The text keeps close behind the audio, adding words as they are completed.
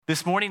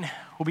This morning,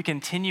 we'll be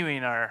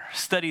continuing our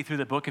study through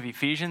the book of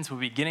Ephesians. We'll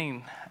be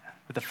beginning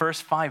with the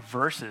first 5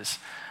 verses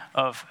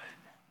of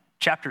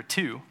chapter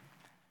 2.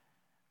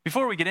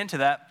 Before we get into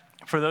that,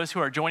 for those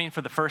who are joining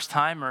for the first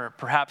time or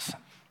perhaps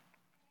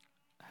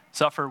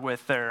suffer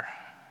with their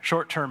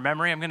short-term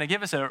memory, I'm going to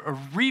give us a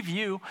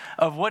review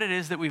of what it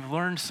is that we've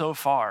learned so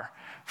far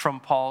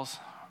from Paul's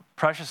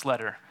precious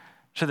letter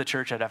to the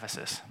church at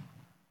Ephesus.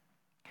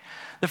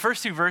 The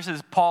first 2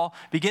 verses, Paul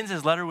begins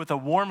his letter with a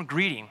warm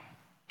greeting.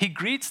 He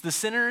greets the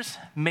sinners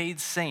made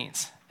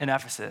saints in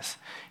Ephesus.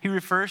 He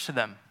refers to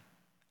them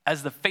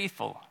as the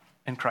faithful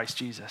in Christ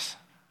Jesus.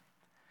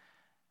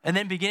 And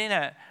then beginning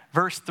at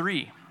verse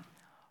 3,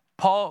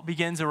 Paul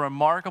begins a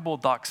remarkable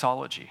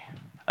doxology,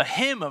 a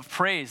hymn of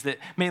praise that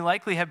may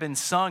likely have been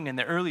sung in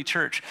the early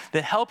church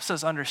that helps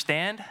us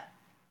understand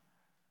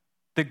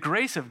the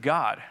grace of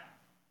God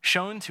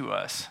shown to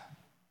us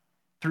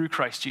through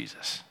Christ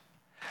Jesus.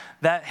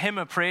 That hymn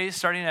of praise,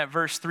 starting at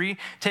verse 3,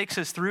 takes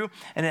us through,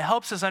 and it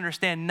helps us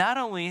understand not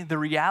only the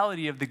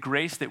reality of the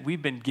grace that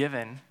we've been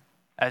given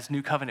as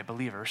New Covenant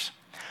believers,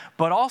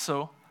 but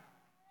also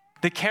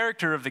the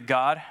character of the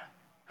God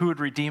who would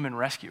redeem and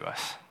rescue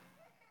us.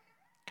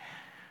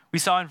 We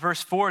saw in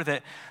verse 4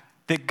 that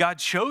God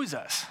chose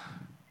us,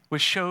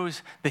 which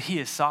shows that he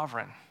is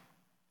sovereign.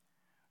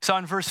 We saw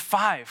in verse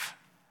 5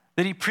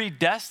 that he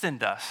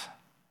predestined us,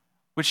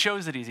 which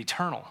shows that he's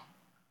eternal.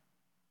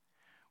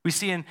 We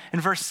see in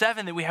verse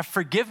 7 that we have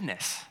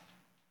forgiveness.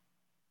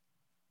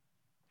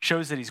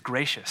 Shows that he's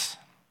gracious.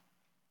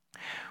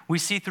 We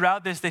see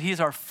throughout this that he is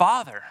our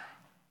Father,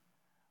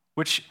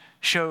 which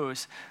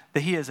shows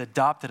that he has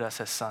adopted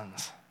us as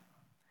sons.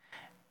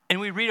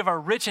 And we read of our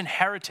rich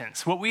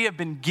inheritance, what we have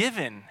been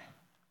given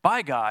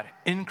by God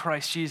in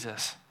Christ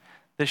Jesus,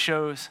 that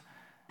shows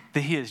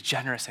that he is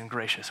generous and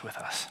gracious with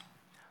us.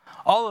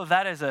 All of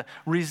that is a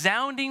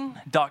resounding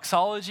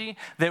doxology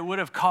that would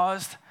have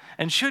caused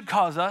and should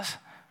cause us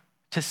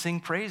to sing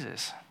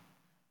praises.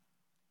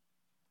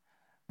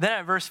 Then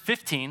at verse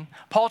 15,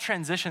 Paul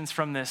transitions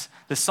from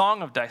the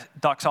song of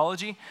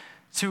doxology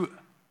to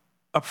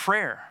a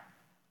prayer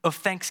of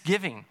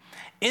thanksgiving.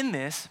 In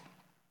this,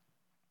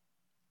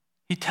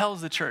 he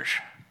tells the church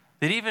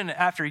that even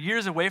after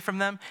years away from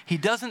them, he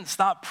doesn't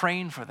stop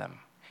praying for them.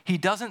 He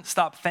doesn't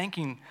stop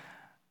thanking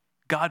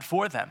God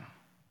for them.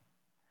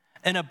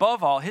 And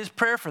above all, his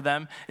prayer for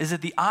them is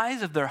that the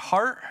eyes of their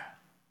heart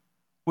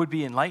would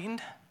be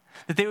enlightened,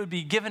 that they would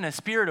be given a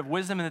spirit of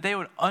wisdom, and that they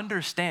would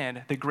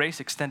understand the grace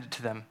extended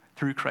to them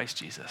through Christ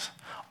Jesus.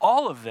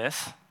 All of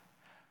this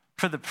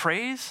for the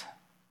praise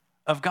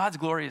of God's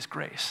glorious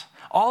grace.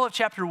 All of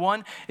chapter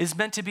 1 is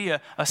meant to be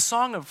a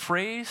song of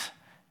praise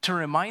to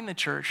remind the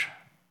church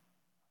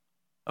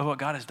of what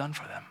God has done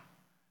for them.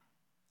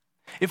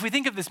 If we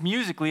think of this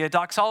musically, a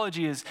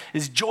doxology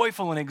is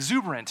joyful and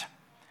exuberant,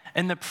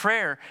 and the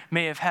prayer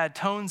may have had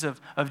tones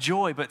of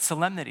joy but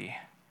solemnity.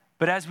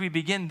 But as we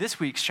begin this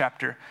week's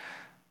chapter,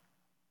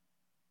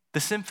 the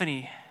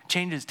symphony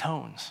changes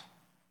tones.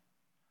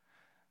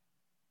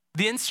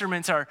 The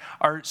instruments are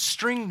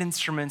stringed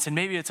instruments, and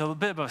maybe it's a little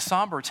bit of a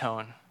somber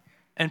tone.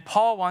 And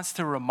Paul wants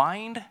to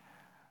remind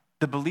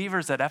the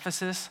believers at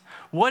Ephesus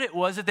what it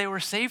was that they were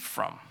saved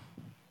from.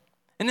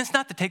 And it's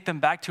not to take them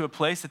back to a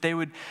place that they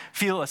would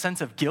feel a sense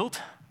of guilt,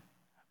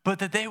 but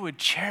that they would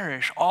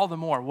cherish all the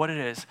more what it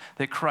is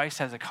that Christ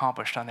has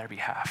accomplished on their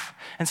behalf.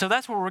 And so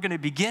that's where we're going to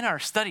begin our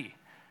study.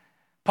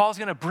 Paul's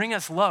going to bring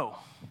us low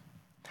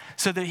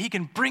so that he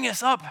can bring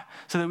us up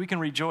so that we can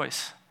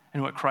rejoice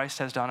in what Christ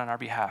has done on our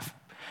behalf.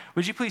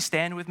 Would you please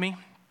stand with me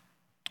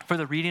for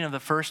the reading of the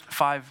first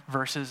 5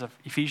 verses of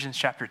Ephesians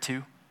chapter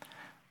 2?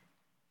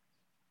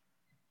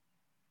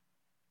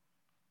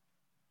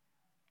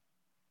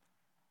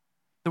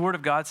 The word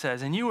of God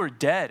says, "And you were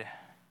dead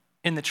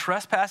in the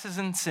trespasses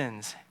and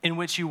sins in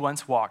which you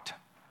once walked,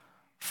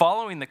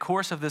 following the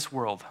course of this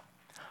world,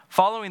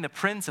 following the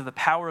prince of the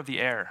power of the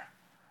air,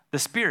 the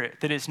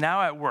spirit that is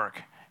now at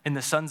work in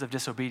the sons of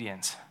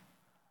disobedience,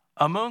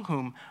 among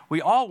whom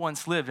we all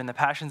once lived in the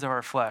passions of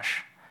our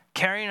flesh,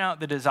 carrying out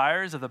the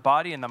desires of the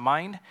body and the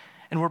mind,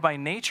 and were by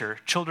nature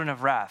children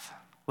of wrath,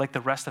 like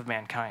the rest of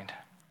mankind.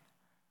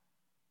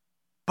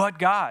 But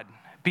God,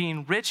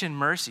 being rich in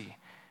mercy,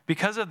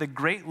 because of the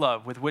great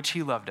love with which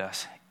he loved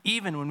us,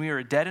 even when we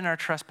were dead in our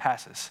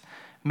trespasses,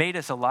 made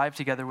us alive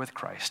together with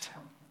Christ.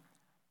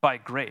 By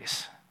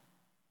grace,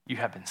 you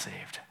have been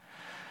saved."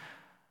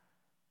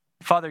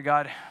 Father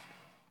God,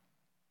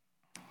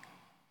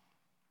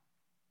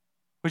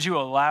 would you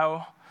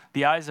allow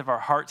the eyes of our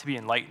heart to be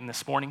enlightened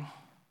this morning?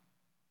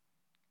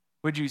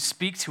 Would you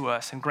speak to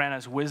us and grant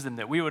us wisdom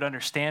that we would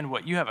understand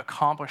what you have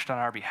accomplished on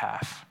our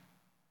behalf?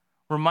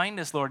 Remind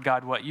us, Lord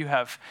God, what you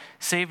have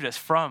saved us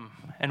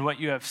from and what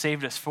you have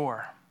saved us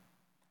for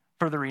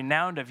the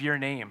renown of your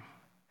name,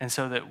 and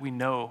so that we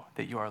know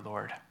that you are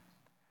Lord.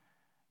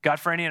 God,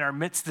 for any in our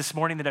midst this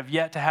morning that have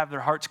yet to have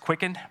their hearts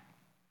quickened,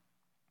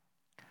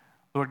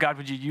 Lord God,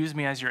 would you use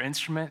me as your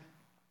instrument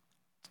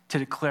to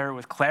declare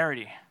with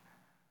clarity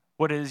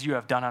what it is you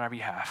have done on our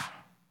behalf.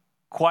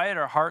 Quiet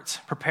our hearts,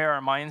 prepare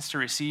our minds to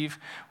receive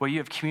what you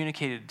have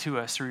communicated to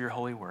us through your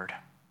holy word.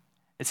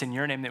 It's in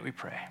your name that we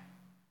pray.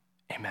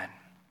 Amen.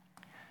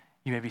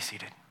 You may be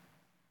seated.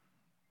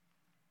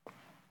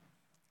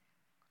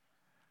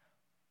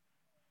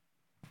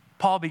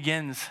 Paul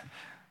begins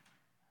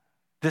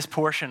this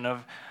portion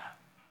of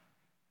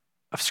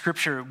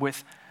Scripture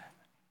with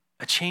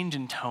a change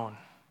in tone.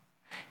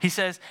 He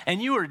says,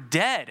 and you are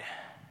dead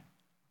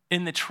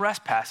in the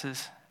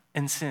trespasses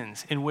and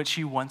sins in which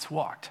you once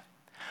walked.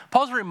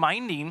 Paul's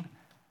reminding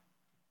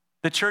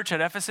the church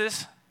at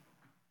Ephesus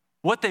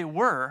what they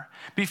were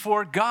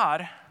before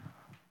God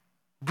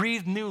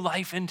breathed new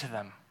life into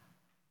them.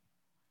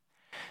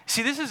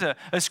 See, this is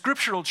a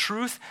scriptural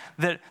truth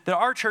that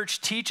our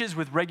church teaches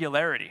with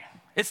regularity.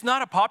 It's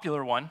not a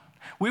popular one.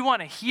 We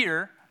want to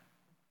hear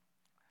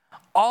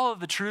all of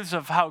the truths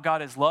of how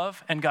God is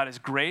love and God is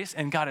grace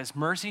and God is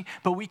mercy,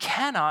 but we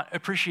cannot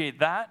appreciate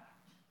that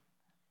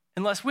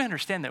unless we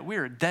understand that we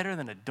are deader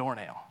than a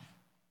doornail.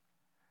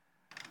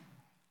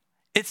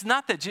 It's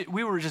not that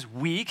we were just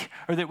weak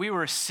or that we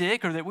were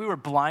sick or that we were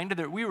blind or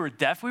that we were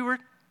deaf. We were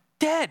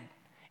dead,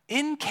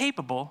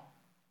 incapable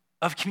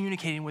of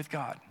communicating with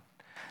God.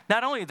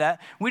 Not only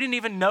that, we didn't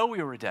even know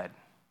we were dead.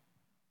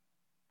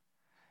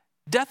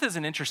 Death is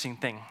an interesting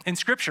thing. In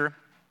Scripture,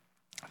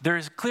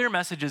 there's clear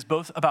messages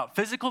both about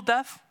physical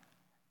death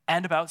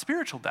and about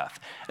spiritual death.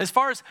 As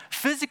far as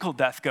physical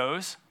death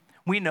goes,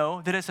 we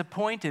know that it's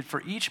appointed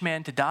for each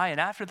man to die,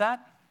 and after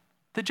that,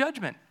 the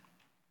judgment.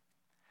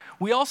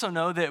 We also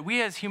know that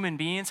we as human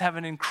beings have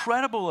an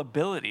incredible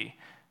ability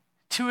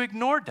to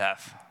ignore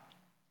death.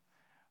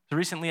 I was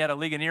recently at a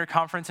Ligonier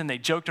conference, and they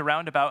joked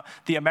around about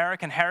the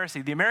American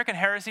heresy. The American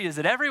heresy is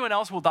that everyone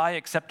else will die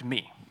except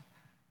me.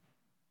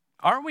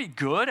 Aren't we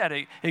good at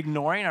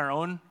ignoring our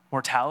own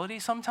mortality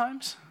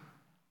sometimes?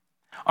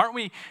 Aren't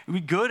we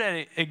good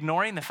at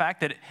ignoring the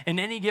fact that in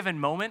any given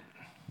moment,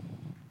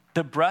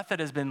 the breath that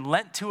has been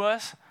lent to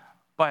us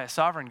by a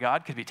sovereign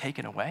God could be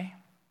taken away?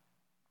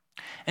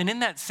 And in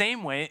that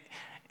same way,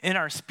 in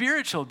our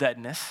spiritual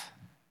deadness,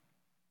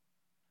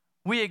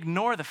 we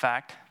ignore the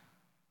fact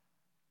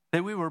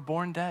that we were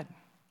born dead.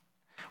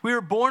 We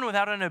were born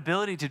without an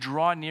ability to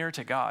draw near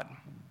to God.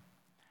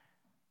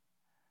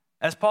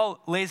 As Paul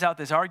lays out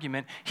this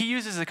argument, he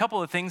uses a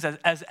couple of things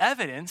as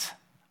evidence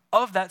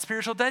of that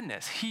spiritual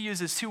deadness. He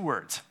uses two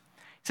words.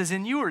 He says,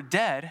 and you are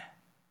dead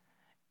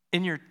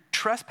in your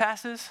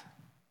trespasses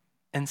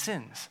and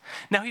sins.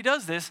 Now he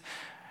does this.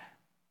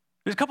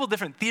 There's a couple of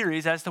different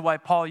theories as to why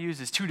Paul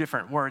uses two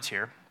different words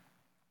here.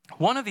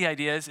 One of the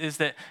ideas is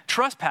that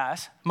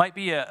trespass might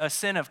be a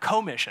sin of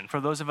commission. For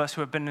those of us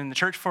who have been in the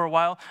church for a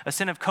while, a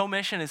sin of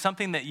commission is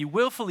something that you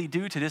willfully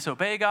do to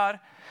disobey God.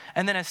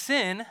 And then a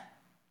sin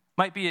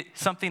might be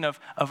something of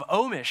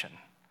omission,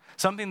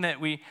 something that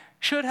we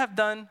should have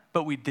done,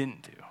 but we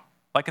didn't do.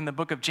 Like in the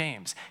book of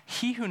James,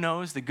 he who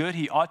knows the good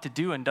he ought to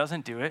do and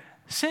doesn't do it,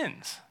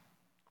 sins.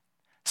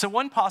 So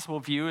one possible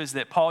view is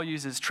that Paul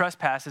uses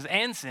trespasses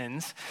and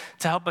sins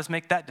to help us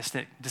make that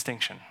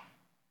distinction.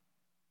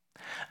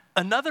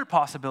 Another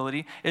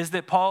possibility is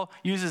that Paul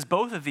uses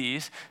both of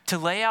these to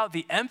lay out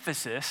the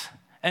emphasis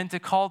and to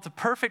call to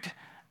perfect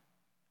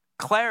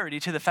clarity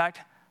to the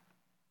fact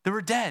that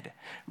we're dead.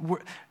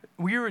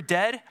 We were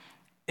dead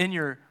in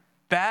your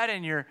bad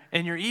and your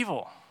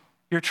evil,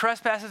 your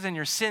trespasses and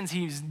your sins.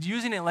 He's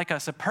using it like a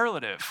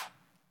superlative.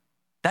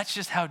 That's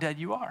just how dead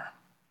you are.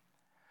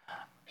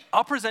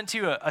 I'll present to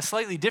you a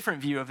slightly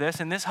different view of this,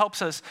 and this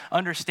helps us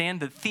understand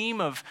the theme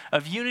of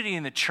unity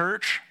in the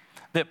church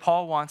that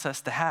Paul wants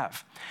us to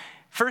have.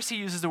 First, he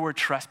uses the word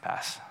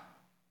trespass.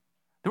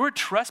 The word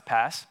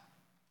trespass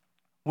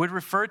would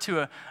refer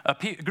to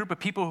a group of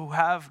people who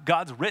have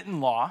God's written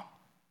law,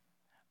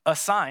 a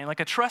sign, like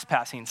a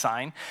trespassing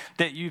sign,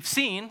 that you've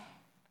seen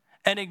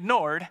and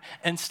ignored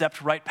and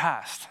stepped right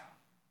past.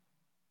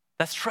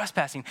 That's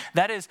trespassing.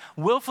 That is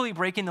willfully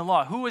breaking the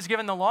law. Who was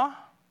given the law?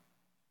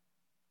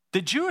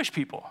 The Jewish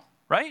people,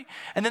 right?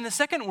 And then the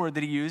second word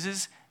that he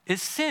uses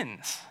is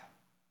sins.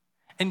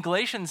 In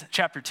Galatians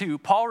chapter 2,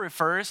 Paul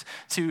refers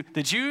to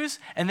the Jews,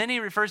 and then he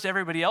refers to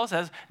everybody else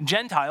as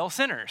Gentile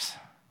sinners.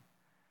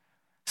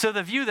 So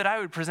the view that I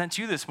would present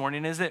to you this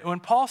morning is that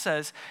when Paul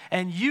says,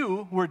 and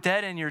you were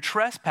dead in your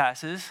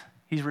trespasses,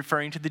 he's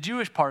referring to the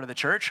Jewish part of the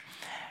church.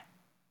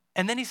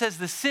 And then he says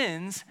the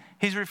sins,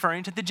 he's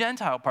referring to the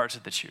Gentile parts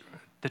of the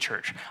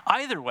church.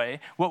 Either way,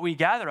 what we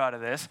gather out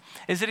of this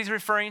is that he's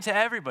referring to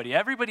everybody.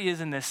 Everybody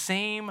is in the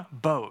same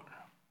boat.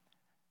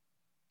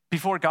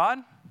 Before God,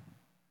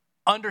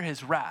 under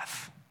his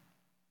wrath.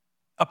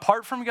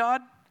 Apart from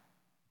God,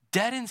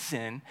 dead in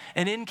sin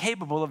and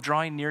incapable of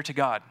drawing near to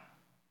God.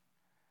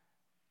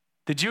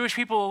 The Jewish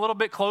people a little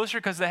bit closer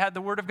because they had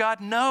the word of God?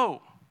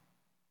 No.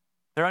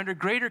 They're under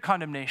greater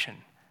condemnation,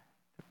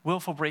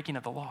 willful breaking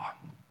of the law.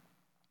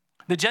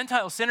 The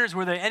Gentile sinners,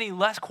 were they any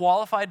less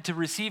qualified to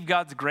receive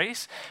God's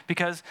grace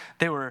because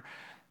they were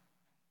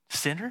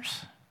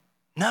sinners?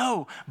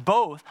 No,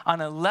 both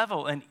on a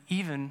level and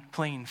even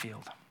playing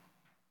field.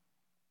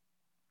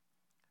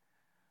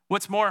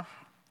 What's more,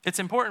 it's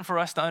important for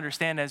us to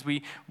understand as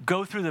we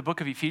go through the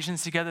book of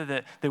Ephesians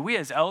together that we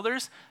as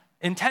elders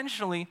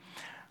intentionally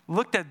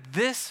looked at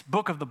this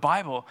book of the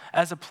Bible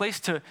as a place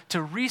to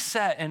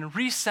reset and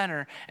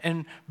recenter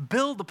and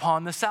build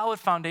upon the solid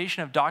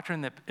foundation of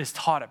doctrine that is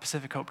taught at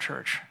Pacific Hope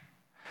Church.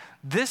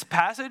 This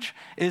passage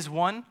is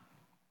one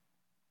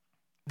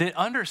that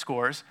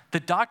underscores the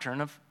doctrine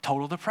of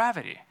total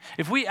depravity.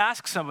 If we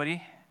ask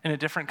somebody in a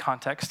different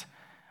context,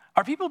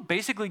 are people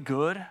basically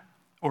good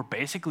or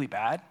basically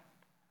bad?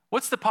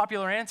 What's the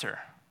popular answer?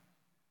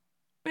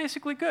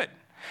 Basically good.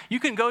 You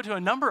can go to a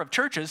number of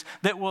churches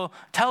that will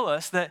tell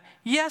us that,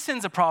 yeah,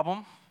 sin's a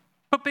problem,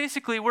 but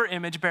basically we're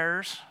image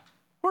bearers.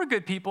 We're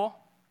good people.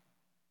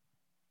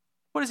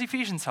 What does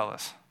Ephesians tell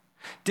us?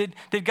 Did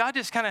God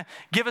just kind of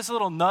give us a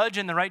little nudge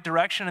in the right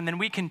direction and then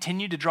we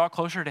continue to draw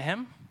closer to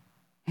him?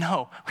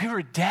 No, we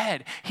were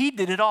dead. He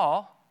did it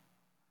all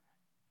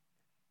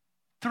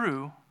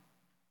through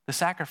the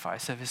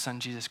sacrifice of his son,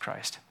 Jesus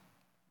Christ.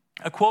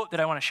 A quote that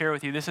I want to share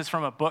with you, this is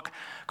from a book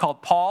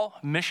called Paul,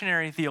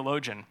 Missionary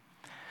Theologian,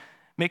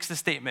 makes the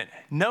statement,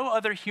 no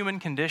other human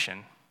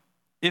condition,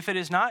 if it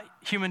is not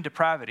human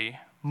depravity,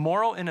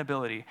 moral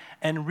inability,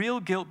 and real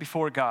guilt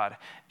before God,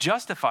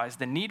 justifies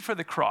the need for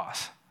the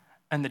cross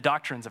and the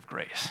doctrines of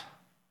grace.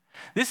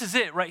 This is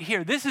it right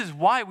here. This is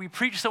why we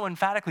preach so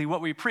emphatically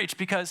what we preach,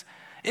 because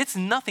it's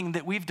nothing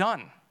that we've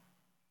done.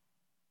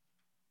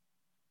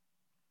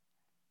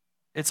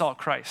 It's all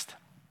Christ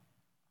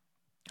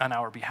on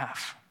our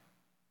behalf.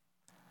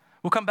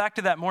 We'll come back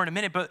to that more in a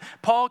minute, but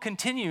Paul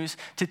continues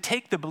to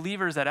take the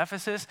believers at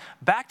Ephesus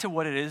back to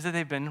what it is that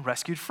they've been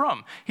rescued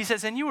from. He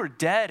says, and you were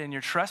dead in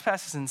your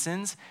trespasses and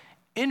sins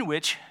in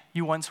which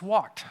you once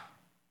walked.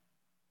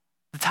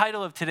 The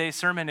title of today's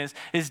sermon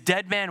is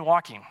Dead Man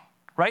Walking,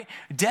 right?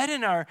 Dead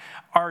in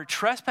our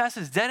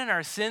trespasses, dead in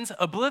our sins,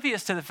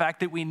 oblivious to the fact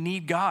that we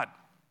need God.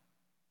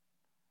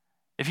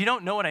 If you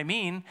don't know what I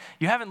mean,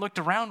 you haven't looked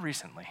around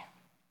recently.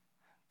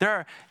 There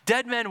are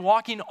dead men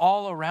walking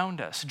all around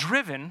us,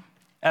 driven,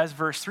 as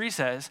verse 3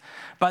 says,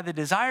 by the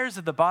desires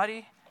of the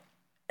body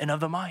and of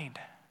the mind.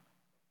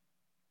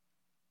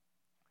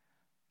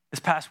 This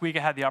past week,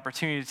 I had the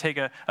opportunity to take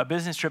a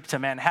business trip to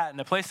Manhattan,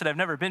 a place that I've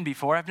never been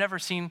before. I've never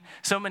seen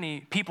so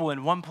many people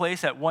in one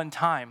place at one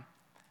time.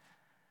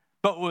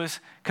 But what was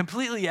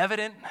completely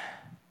evident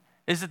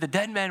is that the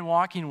dead men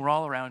walking were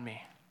all around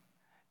me.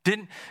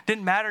 Didn't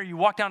matter, you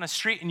walk down a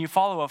street and you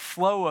follow a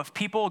flow of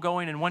people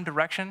going in one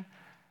direction.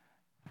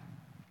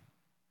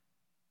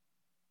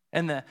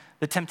 And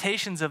the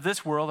temptations of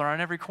this world are on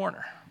every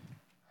corner.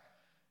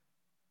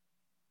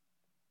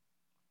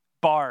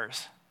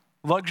 Bars,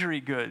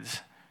 luxury goods,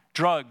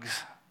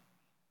 drugs,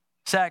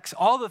 sex,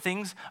 all the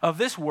things of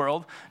this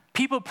world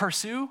people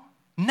pursue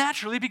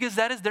naturally because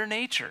that is their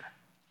nature.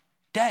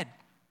 Dead,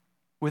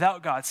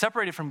 without God,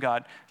 separated from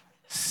God,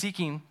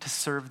 seeking to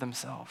serve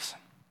themselves.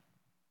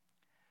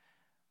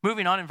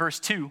 Moving on in verse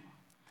 2,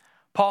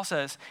 Paul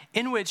says,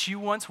 in which you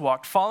once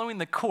walked following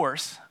the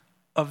course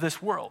of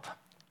this world.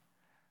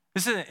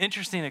 This is an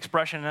interesting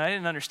expression, and I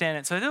didn't understand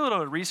it, so I did a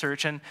little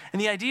research, and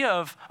the idea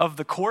of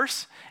the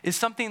course is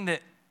something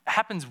that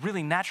happens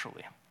really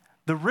naturally.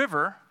 The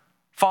river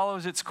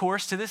follows its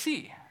course to the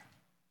sea.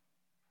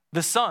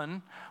 The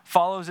sun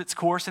follows its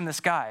course in the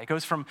sky. It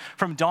goes from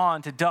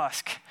dawn to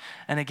dusk,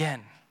 and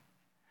again.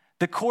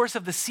 The course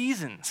of the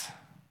seasons.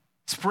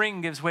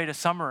 Spring gives way to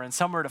summer, and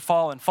summer to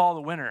fall, and fall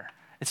to winter.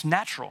 It's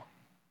natural.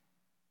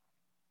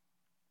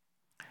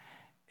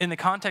 In the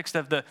context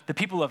of the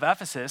people of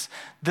Ephesus,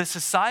 the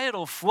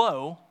societal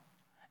flow,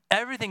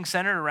 everything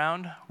centered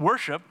around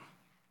worship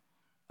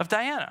of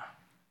Diana.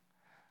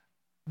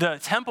 The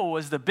temple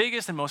was the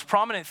biggest and most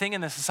prominent thing in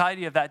the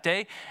society of that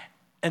day,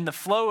 and the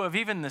flow of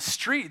even the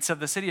streets of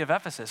the city of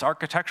Ephesus,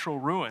 architectural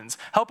ruins,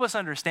 help us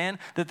understand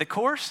that the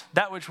course,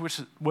 that which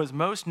was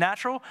most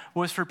natural,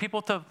 was for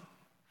people to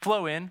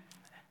flow in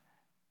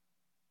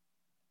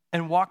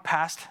and walk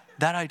past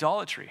that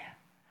idolatry.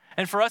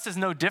 And for us, it's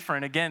no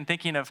different, again,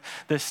 thinking of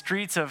the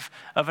streets of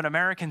an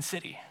American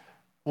city.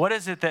 What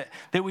is it that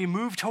we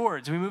move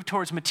towards? We move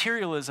towards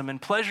materialism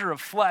and pleasure of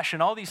flesh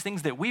and all these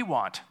things that we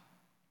want.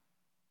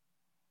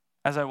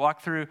 As I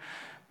walked through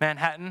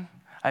Manhattan,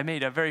 I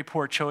made a very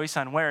poor choice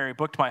on where I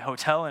booked my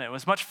hotel, and it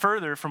was much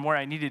further from where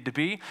I needed to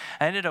be.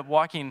 I ended up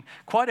walking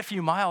quite a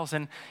few miles,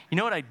 and you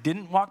know what I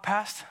didn't walk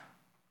past?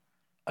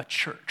 A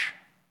church.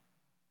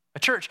 A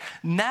church.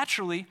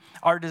 Naturally,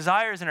 our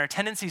desires and our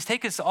tendencies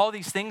take us to all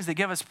these things that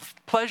give us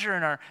pleasure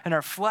in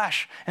our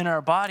flesh, in our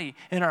body,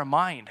 in our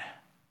mind.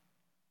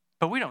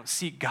 But we don't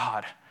seek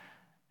God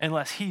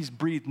unless he's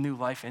breathed new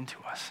life into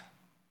us.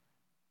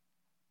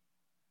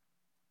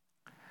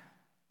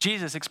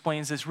 Jesus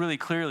explains this really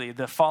clearly,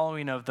 the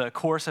following of the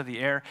course of the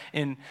air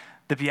in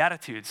the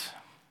Beatitudes.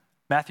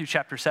 Matthew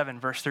chapter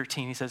 7, verse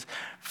 13, he says,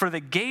 for the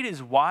gate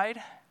is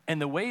wide and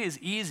the way is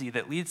easy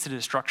that leads to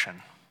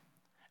destruction.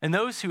 And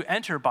those who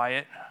enter by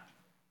it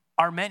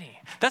are many.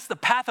 That's the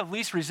path of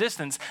least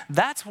resistance.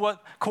 That's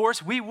what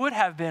course we would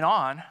have been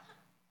on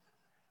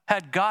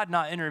had God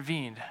not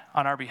intervened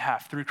on our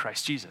behalf through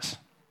Christ Jesus.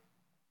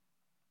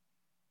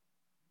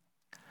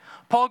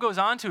 Paul goes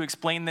on to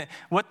explain that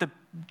what the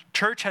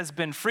church has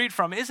been freed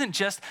from isn't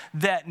just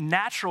that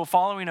natural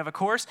following of a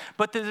course,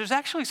 but that there's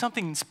actually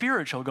something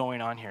spiritual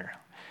going on here.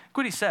 Look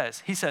what he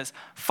says. He says,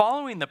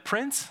 following the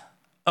prince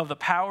of the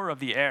power of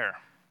the air.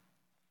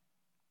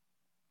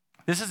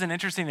 This is an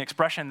interesting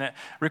expression that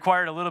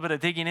required a little bit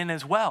of digging in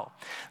as well.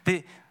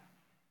 The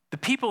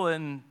people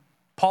in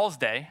Paul's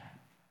day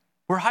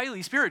were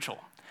highly spiritual.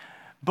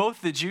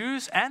 Both the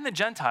Jews and the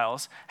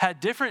Gentiles had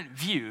different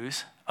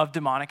views of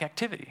demonic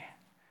activity,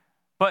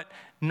 but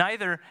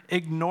neither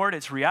ignored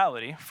its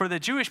reality. For the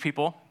Jewish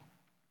people,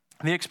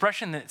 the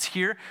expression that's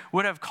here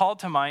would have called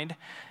to mind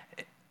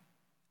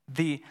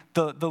the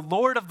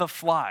Lord of the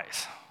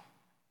Flies.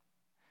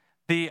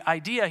 The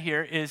idea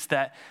here is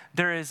that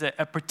there is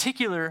a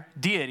particular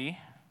deity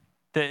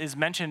that is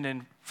mentioned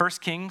in 2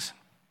 Kings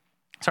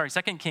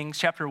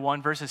chapter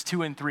 1, verses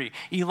 2 and 3.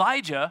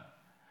 Elijah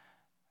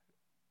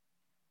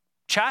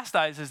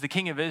chastises the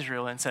king of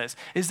Israel and says,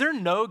 is there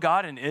no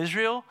God in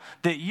Israel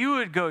that you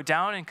would go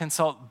down and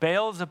consult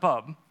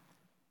Baal-zebub,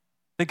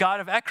 the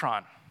god of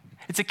Ekron?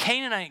 It's a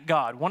Canaanite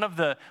god, one of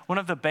the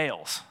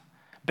Baals.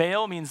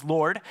 Baal means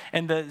Lord,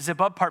 and the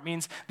Zebub part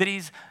means that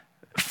he's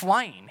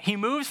flying. He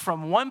moves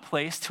from one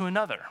place to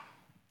another.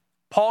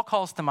 Paul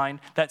calls to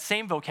mind that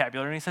same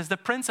vocabulary, and he says, the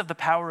prince of the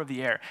power of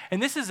the air.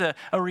 And this is a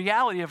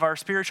reality of our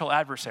spiritual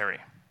adversary.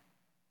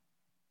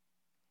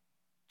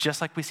 Just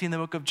like we see in the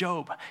book of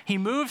Job. He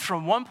moves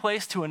from one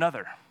place to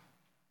another.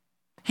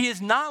 He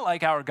is not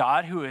like our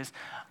God, who is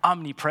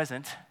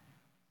omnipresent.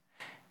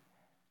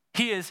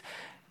 He is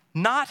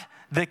not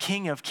the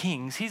King of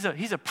Kings. He's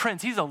a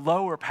prince. He's a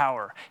lower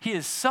power. He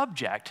is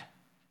subject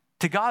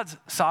to God's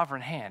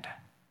sovereign hand.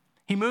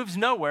 He moves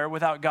nowhere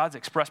without God's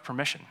express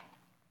permission.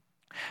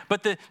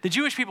 But the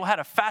Jewish people had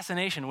a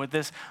fascination with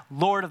this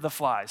Lord of the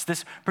Flies,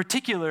 this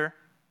particular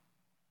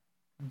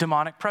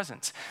demonic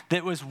presence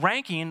that was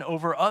ranking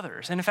over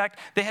others. And in fact,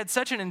 they had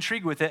such an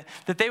intrigue with it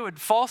that they would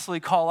falsely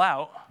call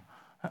out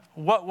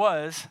what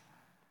was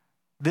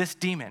this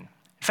demon.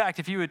 In fact,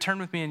 if you would turn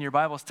with me in your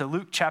Bibles to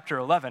Luke chapter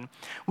 11,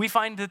 we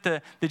find that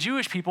the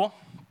Jewish people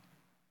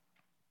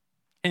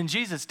in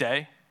Jesus'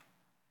 day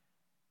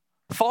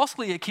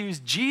falsely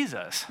accused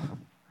Jesus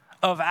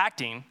of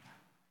acting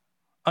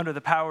under the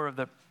power of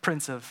the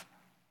prince of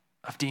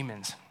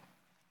demons.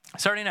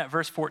 Starting at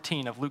verse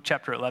 14 of Luke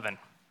chapter 11.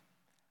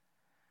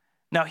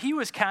 Now he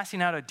was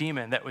casting out a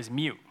demon that was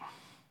mute.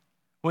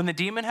 When the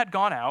demon had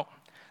gone out,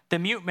 the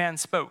mute man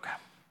spoke,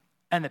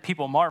 and the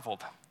people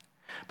marveled.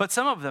 But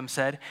some of them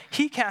said,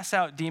 he casts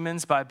out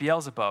demons by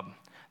Beelzebub,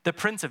 the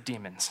prince of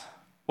demons,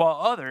 while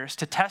others,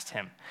 to test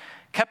him,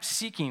 kept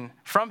seeking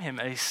from him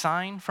a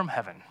sign from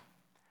heaven.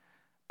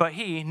 But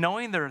he,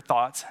 knowing their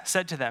thoughts,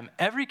 said to them,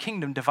 every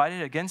kingdom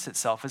divided against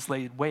itself is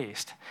laid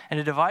waste, and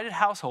a divided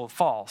household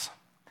falls.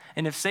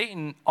 And if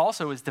Satan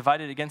also is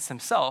divided against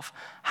himself,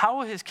 how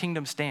will his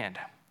kingdom stand?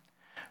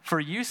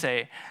 For you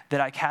say that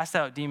I cast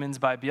out demons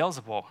by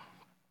Beelzebul.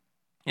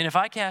 And if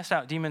I cast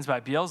out demons by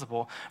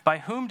Beelzebul, by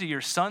whom do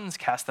your sons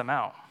cast them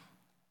out?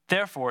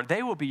 Therefore,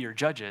 they will be your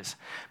judges.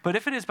 But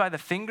if it is by the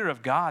finger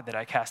of God that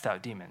I cast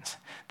out demons,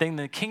 then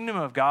the kingdom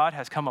of God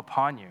has come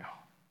upon you.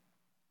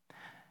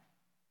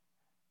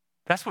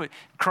 That's what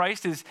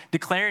Christ is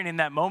declaring in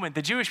that moment.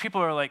 The Jewish people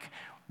are like,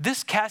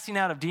 this casting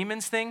out of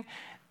demons thing,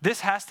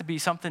 this has to be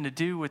something to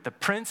do with the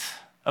prince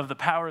of the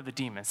power of the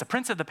demons, the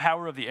prince of the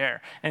power of the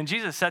air. And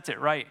Jesus sets it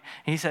right.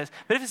 And he says,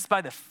 but if it's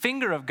by the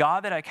finger of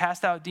God that I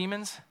cast out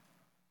demons,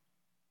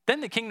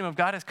 then the kingdom of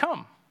God has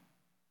come.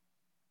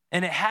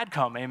 And it had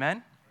come,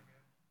 amen?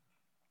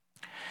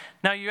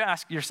 Now you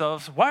ask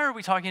yourselves, why are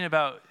we talking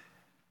about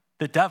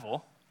the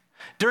devil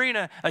during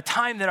a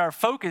time that our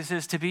focus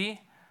is to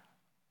be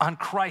on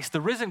Christ,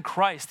 the risen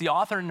Christ, the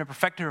author and the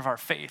perfecter of our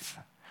faith?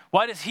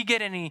 Why does he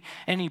get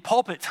any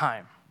pulpit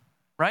time?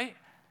 Right?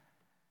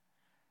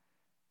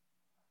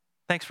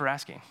 Thanks for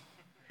asking.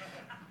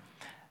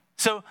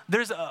 So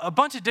there's a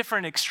bunch of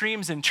different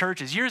extremes in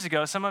churches. Years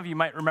ago, some of you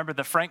might remember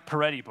the Frank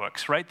Peretti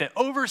books, right? That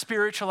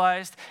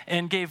over-spiritualized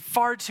and gave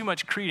far too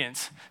much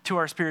credence to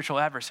our spiritual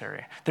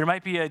adversary. There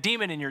might be a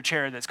demon in your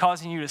chair that's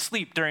causing you to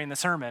sleep during the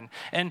sermon,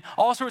 and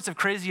all sorts of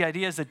crazy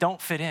ideas that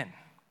don't fit in.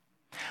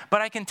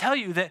 But I can tell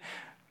you that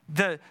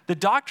the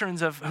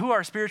doctrines of who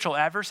our spiritual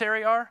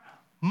adversary are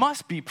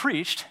must be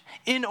preached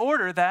in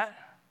order that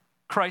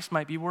Christ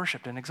might be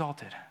worshiped and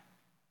exalted.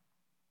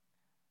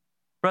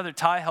 Brother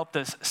Ty helped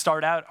us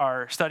start out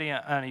our study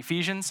on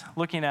Ephesians,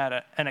 looking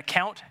at an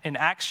account in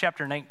Acts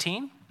chapter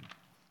 19.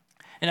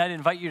 And I'd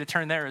invite you to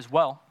turn there as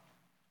well.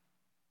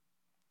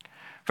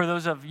 For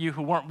those of you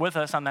who weren't with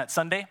us on that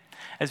Sunday,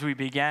 as we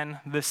began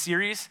this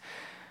series,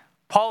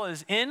 Paul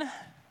is in,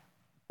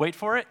 wait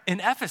for it, in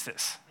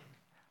Ephesus.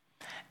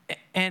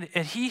 And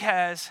he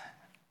has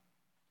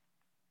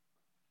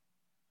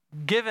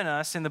given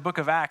us in the book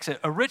of Acts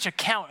a rich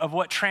account of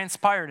what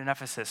transpired in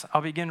Ephesus.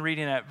 I'll begin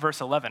reading at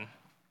verse 11.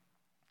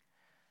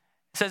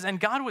 It says, and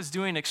God was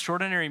doing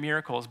extraordinary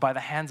miracles by the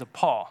hands of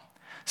Paul,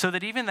 so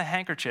that even the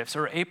handkerchiefs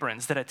or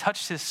aprons that had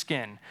touched his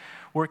skin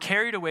were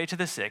carried away to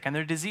the sick, and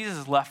their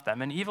diseases left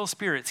them, and evil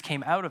spirits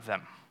came out of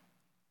them.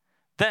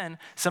 Then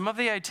some of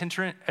the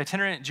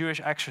itinerant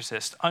Jewish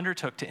exorcists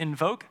undertook to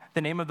invoke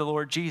the name of the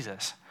Lord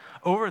Jesus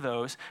over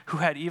those who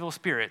had evil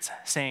spirits,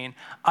 saying,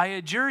 I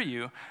adjure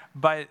you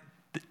by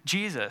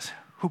Jesus,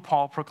 who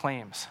Paul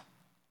proclaims.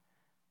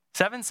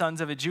 7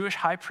 sons of a Jewish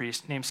high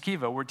priest named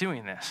Sceva were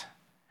doing this.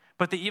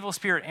 But the evil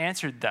spirit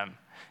answered them,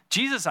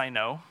 Jesus I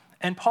know,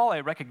 and Paul I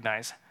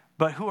recognize,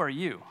 but who are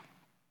you?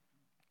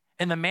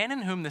 And the man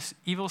in whom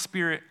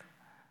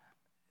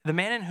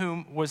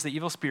was the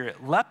evil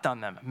spirit leapt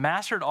on them,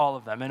 mastered all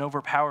of them, and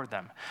overpowered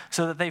them,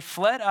 so that they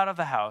fled out of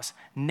the house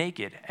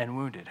naked and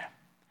wounded.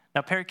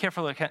 Now pay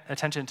careful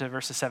attention to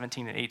verses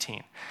 17 and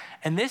 18.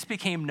 And this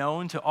became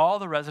known to all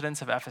the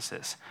residents of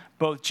Ephesus,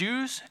 both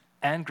Jews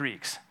and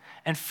Greeks.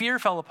 And fear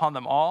fell upon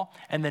them all,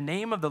 and the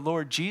name of the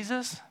Lord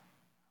Jesus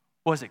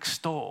was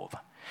extolled.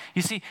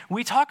 You see,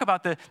 we talk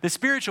about the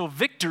spiritual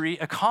victory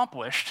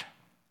accomplished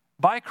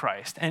by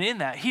Christ, and in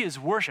that he is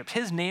worshiped.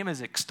 His name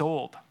is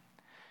extolled.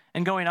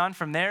 And going on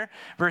from there,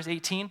 verse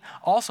 18,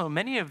 also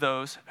many of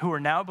those who are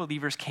now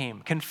believers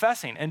came,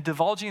 confessing and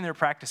divulging their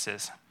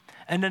practices.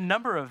 And a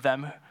number of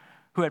them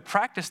who had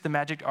practiced the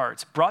magic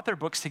arts brought their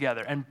books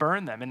together and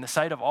burned them in the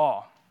sight of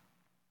all.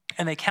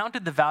 And they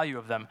counted the value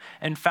of them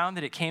and found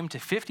that it came to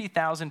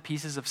 50,000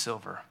 pieces of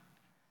silver.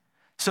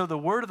 So the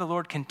word of the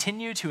Lord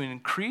continued to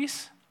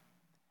increase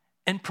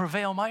and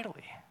prevail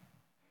mightily.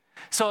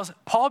 So as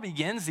Paul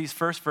begins these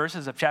first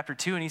verses of chapter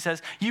 2, and he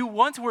says, you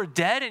once were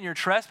dead in your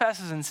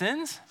trespasses and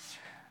sins.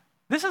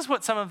 This is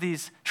what some of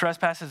these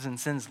trespasses and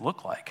sins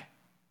look like.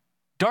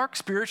 Dark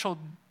spiritual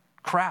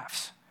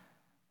crafts,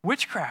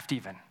 witchcraft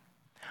even.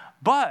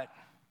 But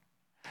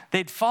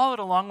they'd followed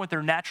along with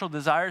their natural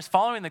desires,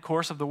 following the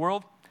course of the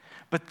world.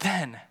 But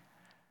then,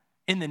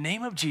 in the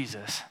name of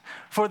Jesus,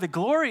 for the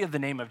glory of the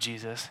name of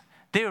Jesus,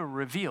 they were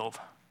revealed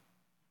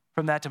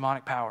from that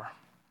demonic power.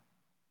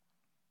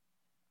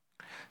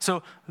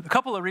 So a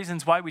couple of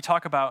reasons why we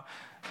talk about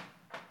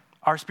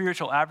our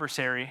spiritual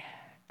adversary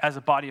as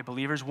a body of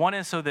believers. One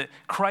is so that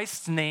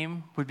Christ's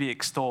name would be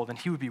extolled and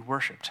he would be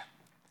worshiped.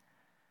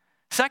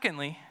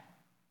 Secondly,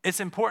 it's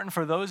important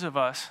for those of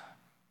us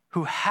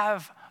who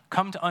have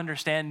come to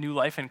understand new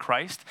life in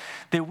Christ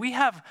that we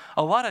have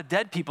a lot of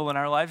dead people in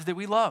our lives that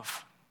we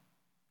love.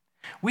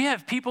 We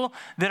have people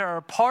that are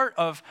a part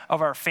of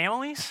our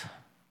families,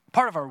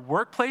 part of our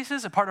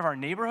workplaces, a part of our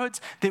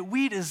neighborhoods that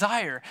we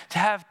desire to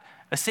have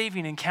a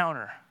saving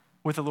encounter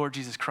with the Lord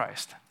Jesus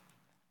Christ.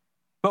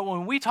 But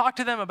when we talk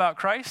to them about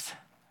Christ,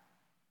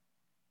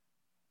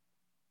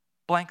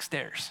 blank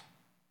stares.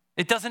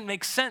 It doesn't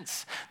make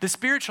sense. The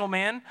spiritual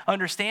man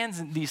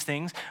understands these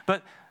things,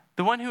 but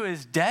the one who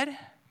is dead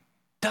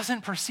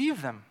doesn't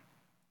perceive them.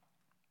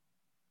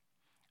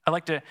 I'd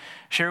like to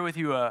share with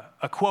you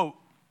a quote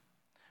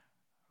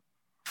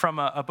from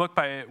a book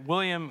by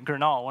William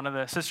Gurnall. One of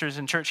the sisters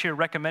in church here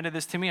recommended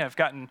this to me. I've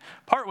gotten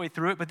partway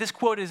through it, but this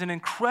quote is an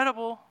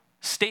incredible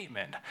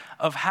statement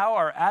of how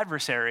our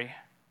adversary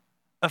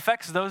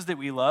affects those that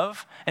we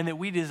love and that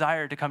we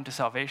desire to come to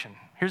salvation.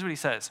 Here's what he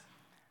says.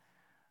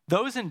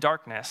 Those in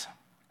darkness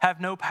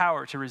have no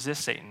power to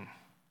resist Satan.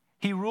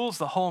 He rules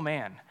the whole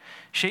man,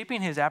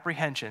 shaping his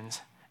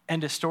apprehensions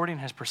and distorting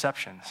his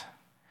perceptions.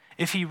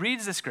 If he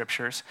reads the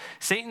scriptures,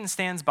 Satan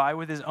stands by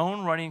with his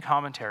own running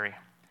commentary,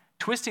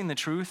 twisting the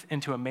truth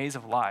into a maze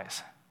of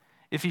lies.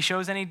 If he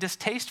shows any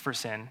distaste for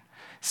sin,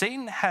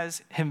 Satan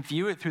has him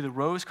view it through the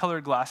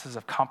rose-colored glasses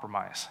of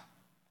compromise.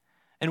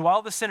 And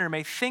while the sinner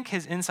may think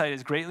his insight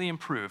is greatly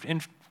improved,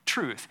 in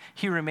truth,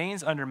 he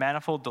remains under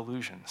manifold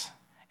delusions.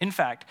 In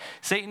fact,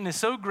 Satan is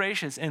so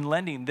gracious in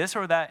lending this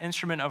or that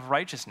instrument of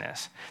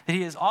righteousness that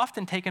he is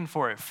often taken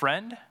for a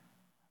friend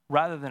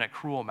rather than a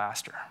cruel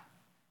master.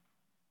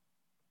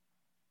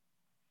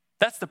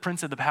 That's the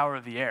prince of the power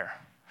of the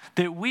air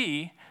that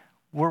we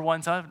were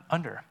once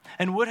under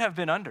and would have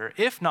been under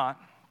if not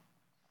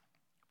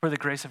for the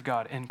grace of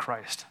God in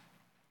Christ.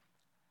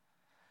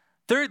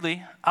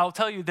 Thirdly, I'll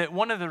tell you that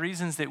one of the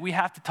reasons that we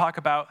have to talk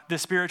about the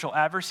spiritual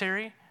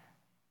adversary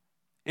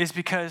is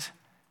because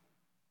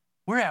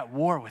we're at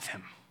war with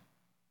him.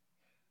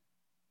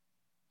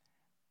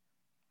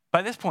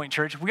 By this point,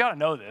 church, we ought to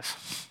know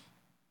this.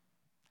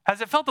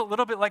 Has it felt a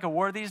little bit like a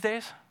war these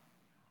days?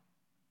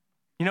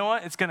 You know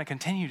what? It's going to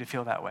continue to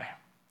feel that way.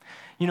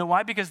 You know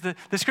why? Because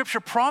the scripture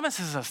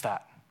promises us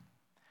that.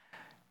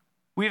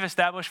 We've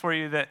established for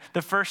you that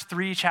the first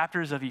 3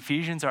 chapters of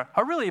Ephesians are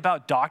really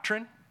about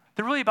doctrine.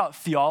 They're really about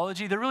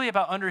theology. They're really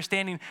about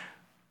understanding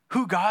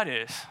who God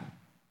is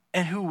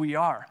and who we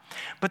are.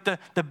 But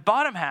the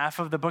bottom half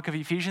of the book of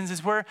Ephesians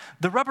is where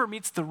the rubber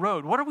meets the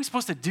road. What are we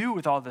supposed to do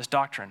with all this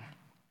doctrine?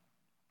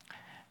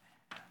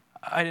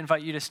 I'd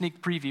invite you to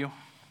sneak preview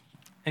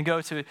and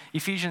go to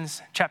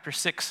Ephesians chapter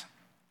 6,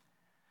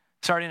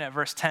 starting at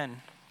verse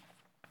 10.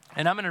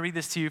 And I'm going to read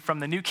this to you from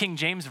the New King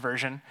James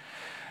Version.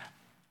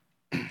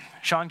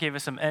 Sean gave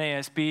us some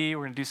NASB.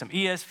 We're going to do some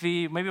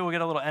ESV. Maybe we'll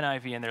get a little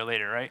NIV in there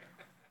later, right?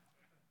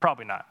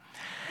 Probably not.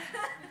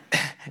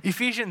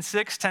 Ephesians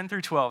 6, 10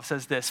 through 12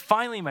 says this,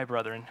 Finally, my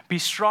brethren, be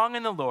strong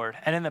in the Lord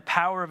and in the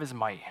power of his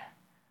might.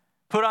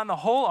 Put on the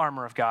whole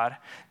armor of God,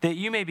 that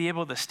you may be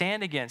able to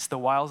stand against the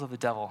wiles of the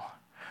devil.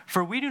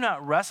 For we do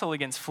not wrestle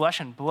against flesh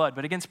and blood,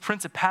 but against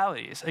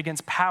principalities,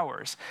 against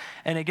powers,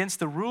 and against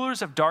the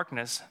rulers of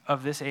darkness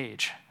of this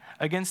age,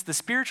 against the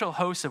spiritual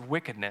hosts of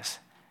wickedness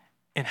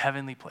in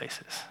heavenly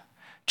places.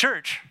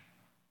 Church,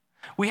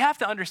 we have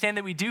to understand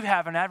that we do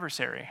have an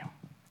adversary.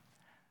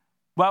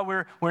 While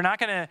we're not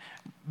going to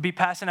be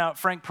passing out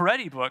Frank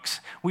Peretti books,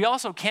 we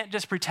also can't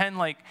just pretend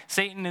like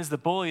Satan is the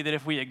bully that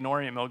if we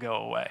ignore him, he'll go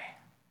away.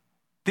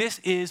 This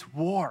is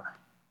war.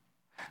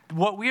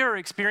 What we are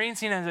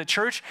experiencing as a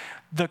church,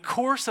 the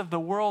course of the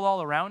world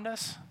all around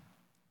us,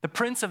 the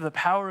prince of the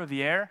power of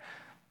the air,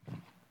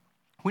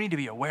 we need to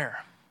be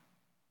aware.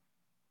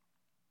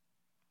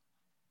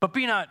 But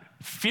be not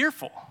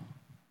fearful.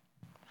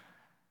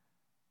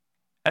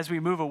 As we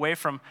move away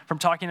from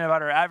talking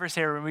about our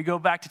adversary, when we go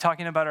back to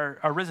talking about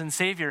our risen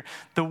Savior,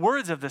 the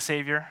words of the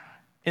Savior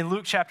in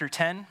Luke chapter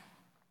 10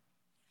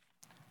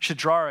 should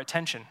draw our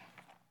attention.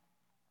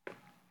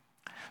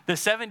 The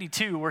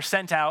 72 were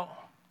sent out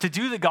to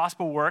do the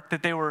gospel work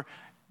that they were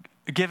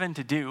given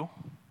to do,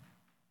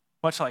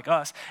 much like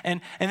us.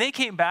 And they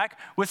came back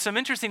with some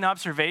interesting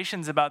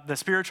observations about the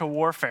spiritual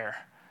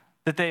warfare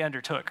that they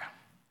undertook.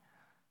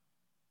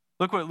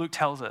 Look what Luke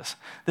tells us.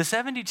 The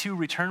 72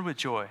 returned with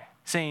joy,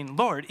 saying,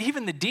 Lord,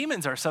 even the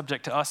demons are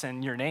subject to us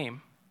in your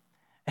name.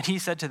 And he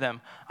said to them,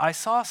 I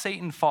saw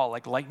Satan fall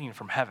like lightning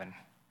from heaven.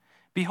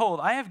 Behold,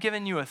 I have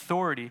given you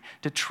authority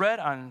to tread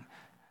on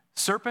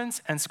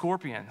serpents and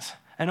scorpions,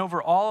 and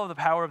over all of the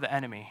power of the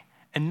enemy,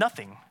 and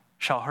nothing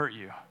shall hurt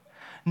you.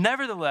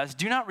 Nevertheless,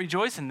 do not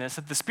rejoice in this,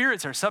 that the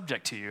spirits are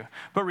subject to you,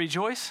 but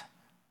rejoice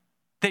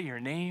that your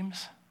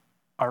names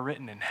are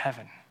written in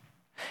heaven.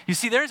 You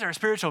see, there's our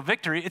spiritual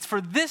victory. It's for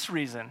this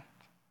reason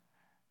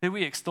that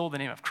we extol the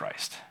name of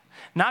Christ.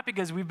 Not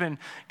because we've been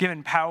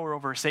given power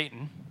over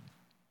Satan,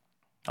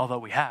 although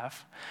we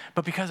have,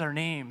 but because our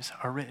names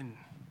are written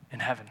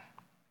in heaven.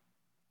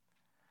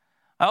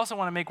 I also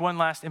want to make one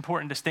last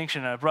important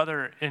distinction. A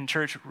brother in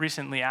church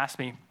recently asked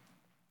me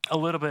a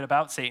little bit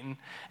about Satan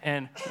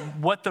and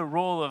what the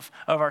role of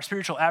our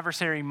spiritual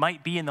adversary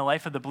might be in the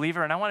life of the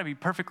believer, and I want to be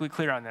perfectly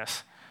clear on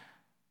this.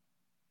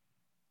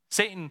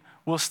 Satan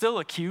will still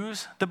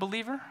accuse the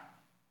believer.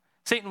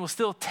 Satan will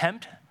still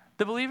tempt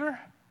the believer,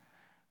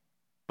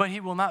 but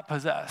he will not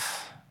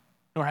possess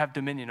nor have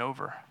dominion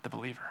over the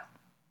believer.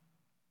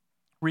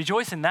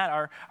 Rejoice in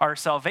that our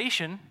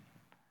salvation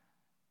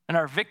and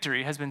our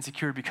victory has been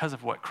secured because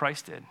of what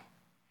Christ did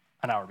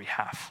on our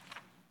behalf.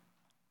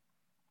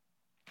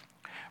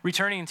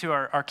 Returning to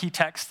our key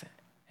text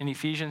in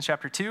Ephesians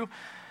chapter 2,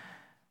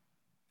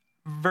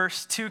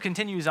 verse 2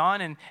 continues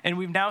on, and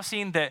we've now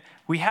seen that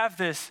we have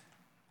this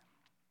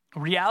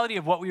reality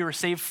of what we were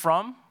saved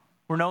from.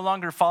 We're no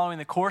longer following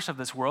the course of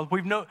this world.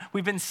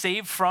 We've been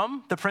saved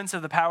from the prince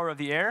of the power of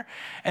the air.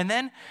 And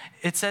then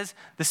it says,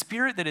 the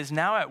spirit that is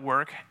now at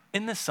work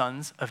in the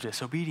sons of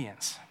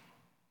disobedience.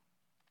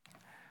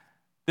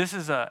 This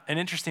is an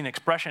interesting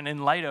expression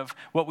in light of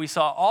what we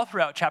saw all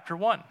throughout chapter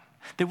 1,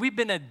 that we've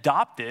been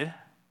adopted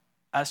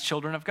as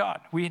children of God.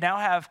 We now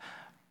have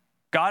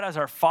God as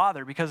our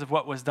Father because of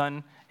what was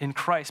done in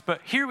Christ.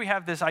 But here we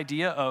have this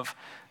idea of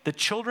the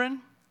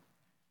children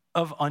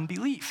of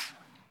unbelief.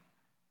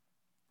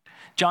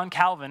 John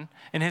Calvin,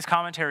 in his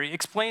commentary,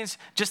 explains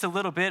just a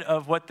little bit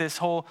of what this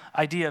whole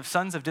idea of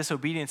sons of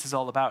disobedience is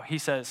all about. He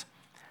says,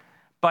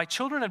 by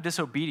children of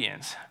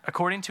disobedience,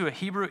 according to a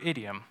Hebrew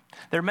idiom,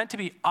 they're meant to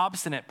be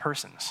obstinate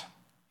persons.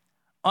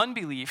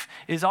 Unbelief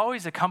is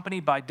always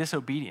accompanied by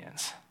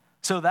disobedience.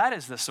 So that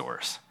is the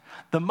source,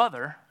 the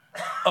mother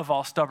of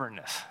all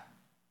stubbornness.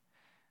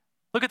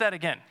 Look at that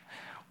again.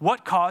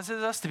 What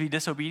causes us to be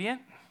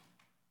disobedient?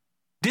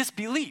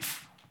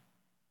 Disbelief.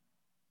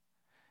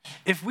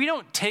 If we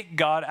don't take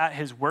God at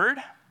his word,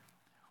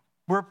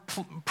 we're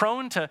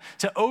prone to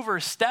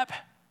overstep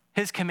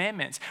his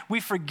commandments.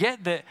 We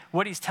forget that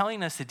what he's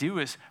telling us to do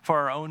is for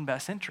our own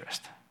best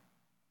interest.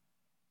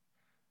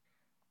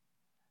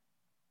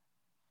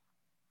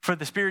 For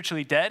the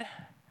spiritually dead,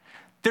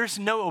 there's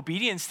no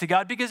obedience to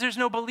God because there's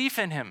no belief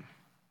in him.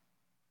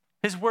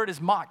 His word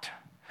is mocked.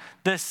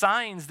 The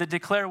signs that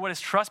declare what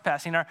is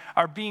trespassing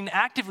are being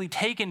actively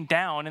taken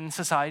down in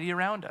society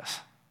around us.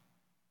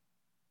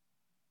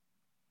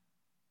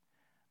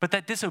 But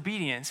that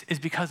disobedience is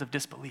because of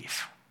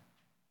disbelief.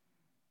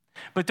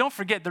 But don't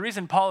forget, the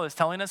reason Paul is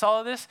telling us all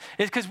of this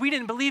is because we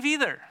didn't believe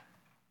either.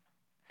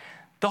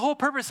 The whole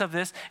purpose of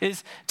this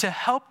is to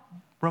help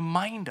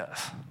remind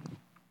us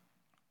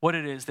what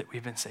it is that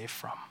we've been saved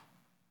from.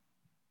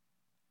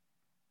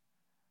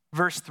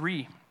 Verse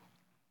 3,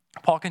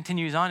 Paul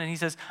continues on and he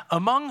says,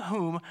 among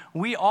whom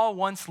we all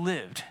once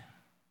lived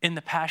in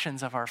the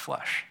passions of our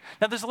flesh.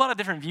 Now, there's a lot of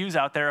different views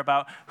out there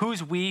about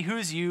who's we,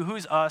 who's you,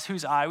 who's us,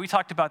 who's I. We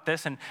talked about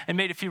this and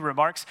made a few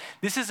remarks.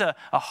 This is a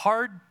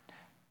hard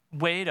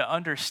way to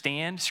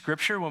understand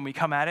Scripture when we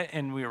come at it,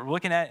 and we were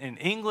looking at it in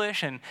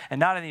English and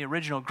not in the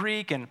original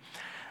Greek, and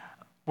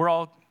we're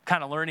all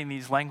kind of learning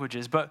these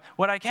languages. But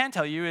what I can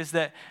tell you is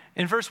that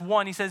in verse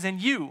 1, he says, in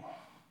you,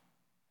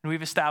 And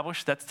we've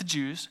established that's the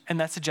Jews and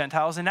that's the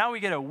Gentiles. And now we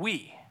get a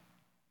we.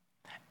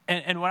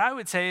 And what I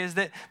would say is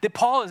that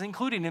Paul is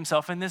including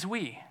himself in this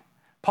we.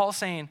 Paul's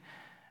saying,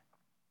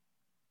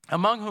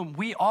 among whom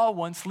we all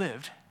once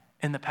lived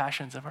in the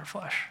passions of our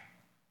flesh.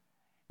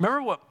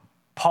 Remember what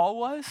Paul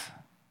was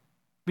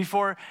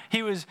before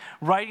he was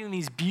writing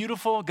these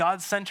beautiful,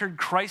 God-centered,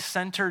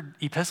 Christ-centered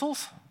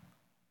epistles?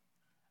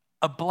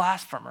 A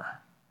blasphemer.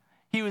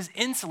 He was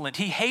insolent.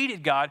 He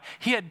hated God.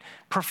 He had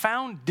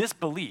profound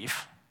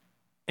disbelief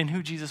in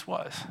who Jesus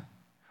was,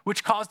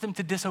 which caused him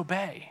to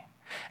disobey.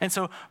 And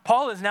so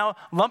Paul is now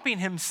lumping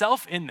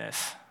himself in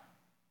this.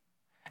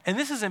 And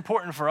this is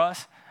important for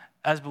us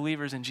as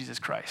believers in Jesus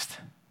Christ.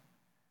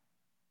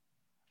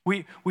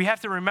 We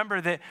have to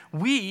remember that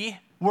we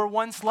were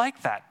once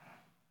like that.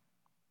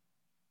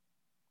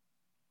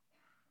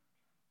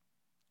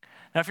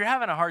 Now, if you're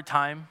having a hard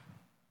time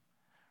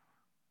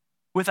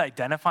with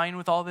identifying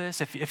with all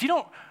this, if you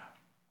don't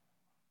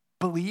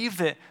believe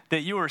that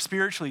you were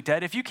spiritually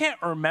dead, if you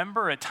can't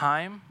remember a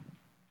time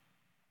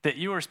that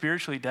you were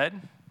spiritually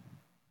dead,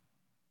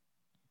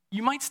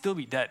 you might still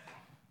be dead.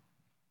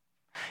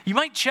 You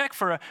might check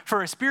for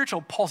a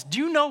spiritual pulse. Do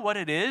you know what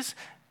it is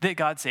that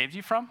God saved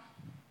you from?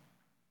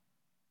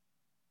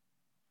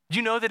 Do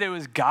you know that it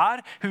was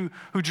God who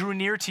drew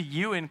near to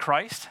you in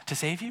Christ to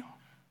save you?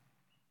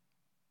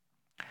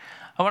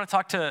 I want to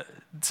talk to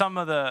some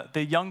of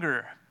the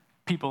younger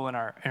people in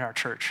our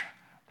church.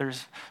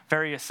 There's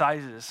various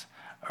sizes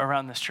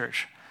around this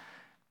church.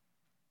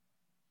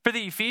 For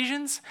the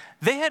Ephesians,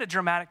 they had a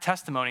dramatic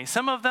testimony.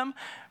 Some of them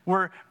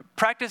were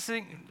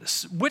practicing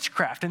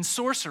witchcraft and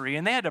sorcery,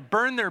 and they had to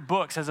burn their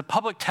books as a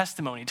public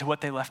testimony to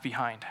what they left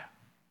behind.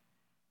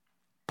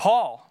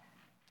 Paul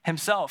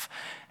himself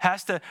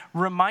has to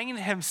remind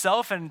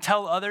himself and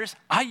tell others,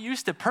 I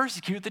used to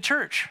persecute the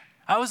church.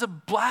 I was a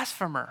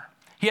blasphemer.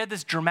 He had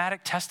this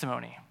dramatic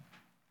testimony.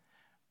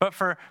 But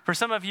for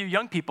some of you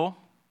young people,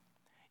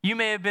 you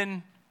may have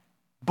been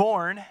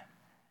born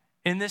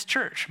in this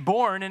church,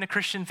 born in a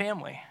Christian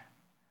family.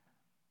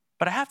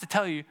 But I have to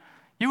tell you,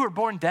 you were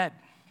born dead.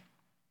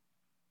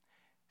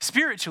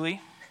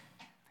 Spiritually,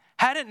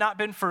 had it not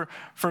been for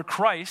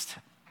Christ,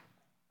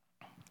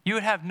 you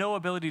would have no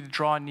ability to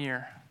draw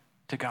near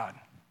to God.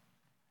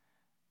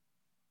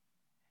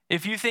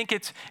 If you think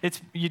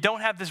you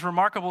don't have this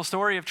remarkable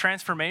story of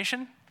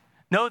transformation,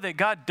 know that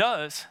God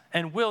does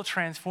and will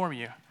transform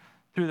you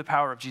through the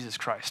power of Jesus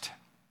Christ.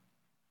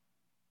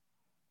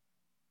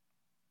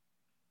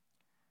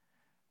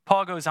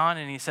 Paul goes on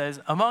and he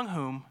says, among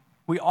whom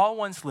we all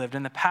once lived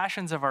in the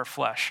passions of our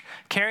flesh,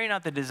 carrying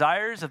out the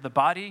desires of the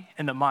body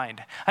and the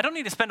mind. I don't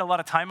need to spend a lot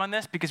of time on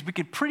this because we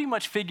could pretty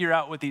much figure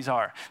out what these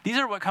are. These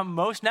are what come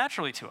most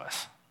naturally to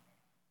us.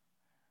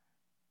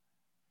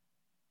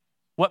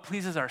 What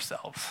pleases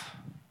ourselves?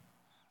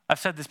 I've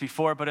said this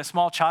before, but a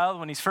small child,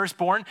 when he's first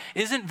born,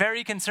 isn't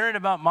very concerned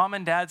about mom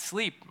and dad's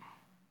sleep.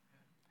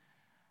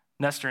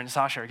 Nestor and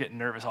Sasha are getting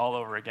nervous all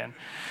over again.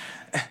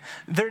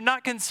 They're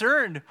not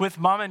concerned with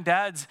mom and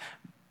dad's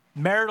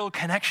marital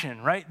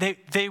connection, right?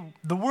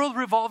 The world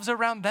revolves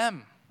around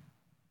them.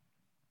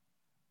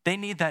 They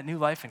need that new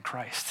life in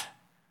Christ.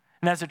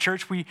 And as a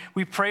church, we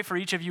pray for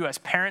each of you as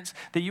parents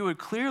that you would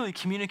clearly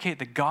communicate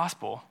the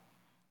gospel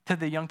to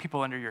the young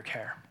people under your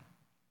care.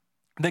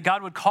 That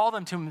God would call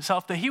them to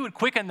himself, that he would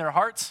quicken their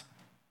hearts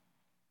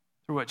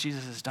through what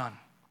Jesus has done.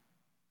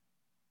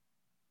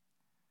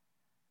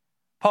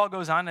 Paul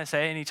goes on to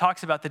say, and he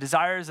talks about the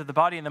desires of the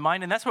body and the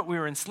mind, and that's what we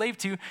were enslaved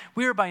to.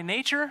 We are by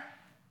nature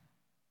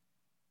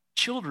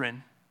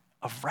children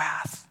of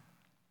wrath.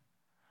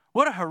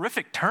 What a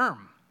horrific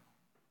term.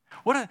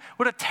 What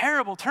a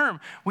terrible term.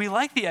 We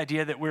like the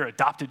idea that we're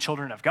adopted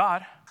children of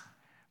God,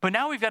 but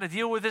now we've got to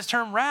deal with this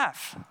term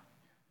wrath.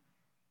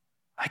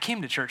 I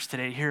came to church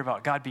today to hear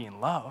about God being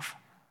love.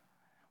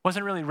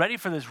 Wasn't really ready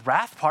for this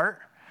wrath part.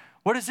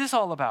 What is this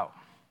all about?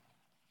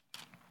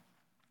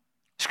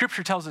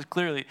 Scripture tells us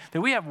clearly that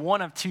we have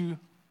one of two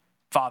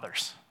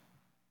fathers.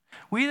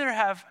 We either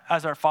have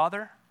as our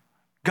father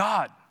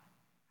God,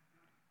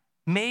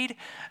 made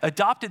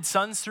adopted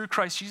sons through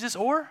Christ Jesus,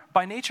 or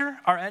by nature,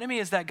 our enemy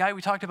is that guy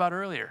we talked about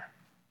earlier,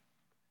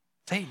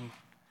 Satan.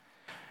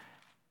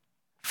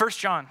 1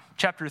 John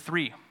chapter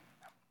 3,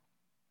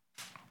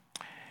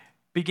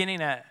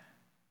 beginning at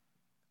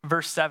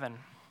verse 7,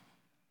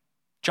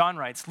 John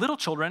writes, little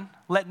children,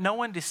 let no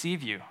one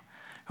deceive you.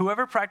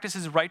 Whoever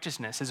practices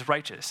righteousness is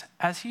righteous,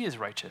 as he is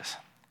righteous.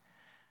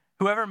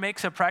 Whoever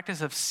makes a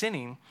practice of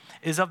sinning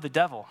is of the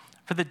devil,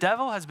 for the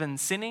devil has been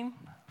sinning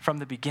from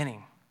the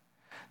beginning.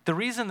 The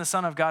reason the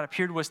Son of God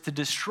appeared was to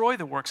destroy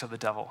the works of the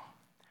devil.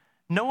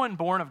 No one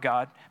born of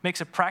God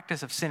makes a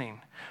practice of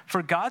sinning,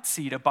 for God's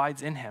seed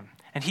abides in him,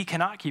 and he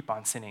cannot keep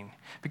on sinning,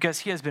 because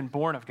he has been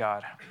born of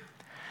God.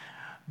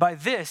 By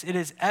this it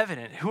is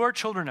evident who are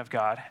children of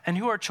God and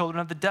who are children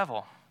of the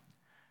devil.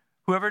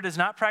 Whoever does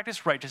not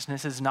practice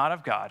righteousness is not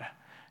of God,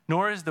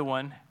 nor is the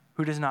one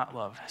who does not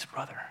love his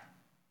brother.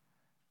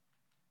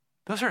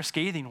 Those are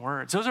scathing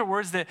words. Those are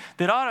words that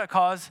ought to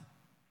cause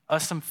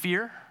us some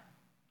fear,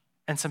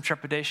 and some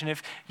trepidation.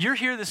 If you're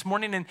here this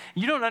morning and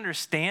you don't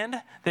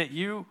understand that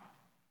you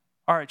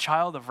are a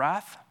child of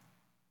wrath,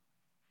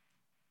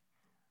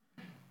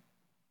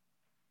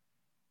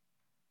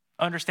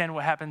 understand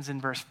what happens in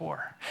verse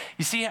 4.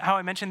 You see how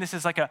I mentioned this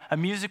is like a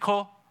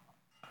musical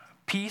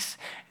piece?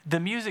 The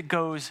music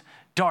goes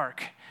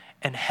dark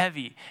and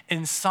heavy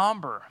and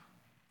somber.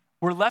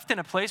 We're left in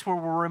a place where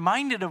we're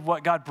reminded of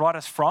what God brought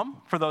us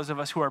from, for those of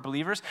us who are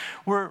believers.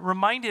 We're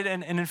reminded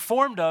and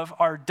informed of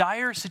our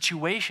dire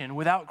situation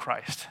without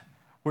Christ.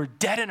 We're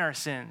dead in our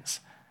sins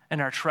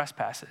and our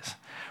trespasses.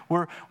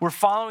 We're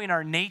following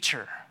our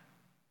nature.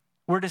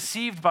 We're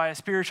deceived by a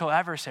spiritual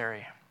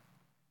adversary.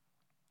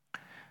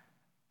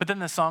 But then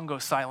the song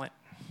goes silent.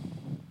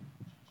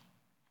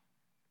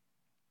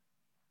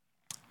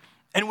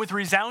 And with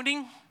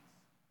resounding,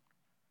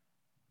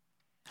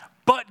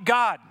 but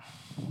God,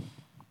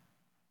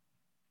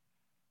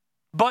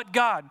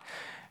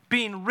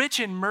 being rich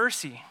in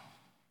mercy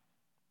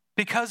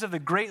because of the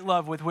great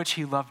love with which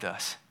he loved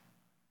us.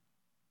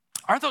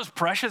 Aren't those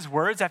precious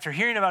words after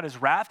hearing about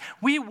his wrath?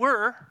 We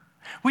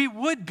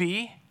would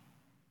be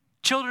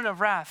children of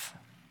wrath.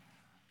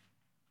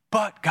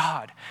 But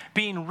God,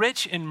 being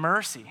rich in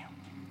mercy.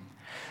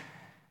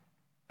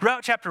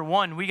 Throughout chapter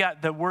 1, we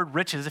got the word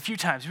riches a few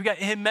times. We got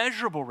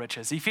immeasurable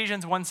riches,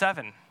 Ephesians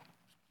 1:7.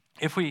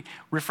 If we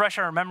refresh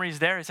our memories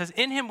there, it says,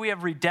 in him we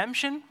have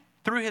redemption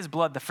through his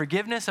blood, the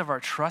forgiveness of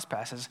our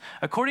trespasses,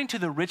 according to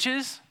the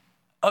riches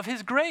of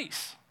his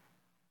grace.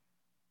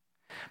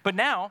 But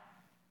now,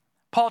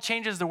 Paul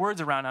changes the words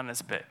around on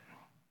this bit.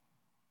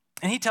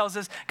 And he tells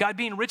us, God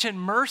being rich in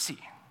mercy.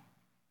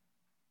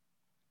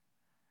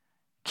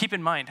 Keep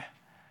in mind,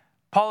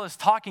 Paul is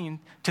talking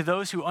to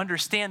those who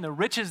understand the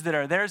riches that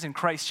are theirs in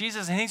Christ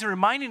Jesus, and he's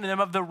reminding them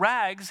of the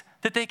rags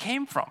that they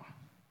came from.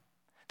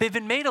 They've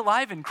been made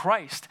alive in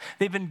Christ.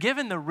 They've been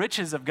given the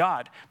riches of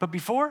God. But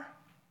before,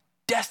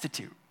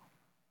 destitute.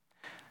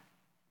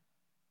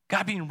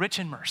 God being rich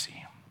in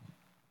mercy.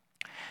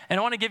 And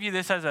I want to give you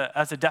this as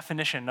a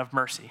definition of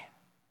mercy.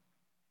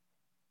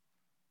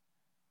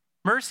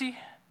 Mercy,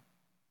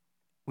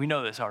 we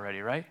know this already,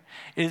 right?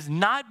 Is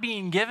not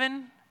being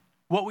given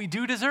what we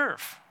do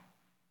deserve.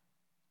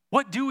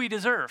 What do we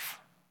deserve?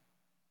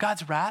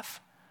 God's wrath,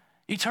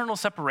 eternal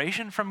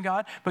separation from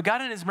God. But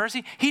God in his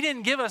mercy, he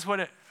didn't give us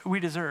what we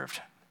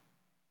deserved.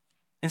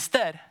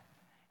 Instead,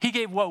 he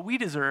gave what we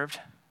deserved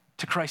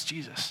to Christ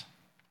Jesus.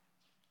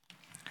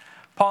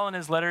 Paul, in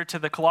his letter to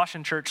the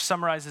Colossian church,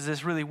 summarizes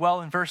this really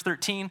well in verse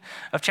 13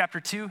 of chapter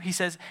 2. He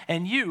says,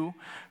 and you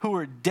who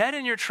were dead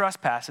in your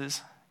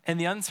trespasses and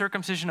the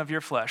uncircumcision of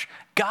your flesh,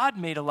 God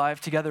made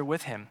alive together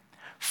with him,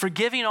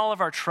 forgiving all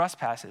of our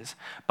trespasses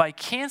by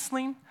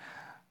canceling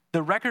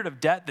the record of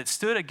debt that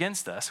stood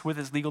against us with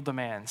his legal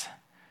demands.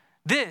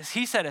 This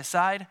he set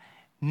aside,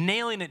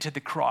 nailing it to the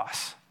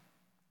cross.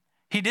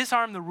 He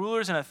disarmed the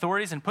rulers and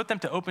authorities and put them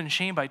to open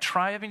shame by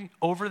triumphing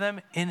over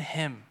them in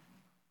him.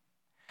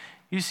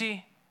 You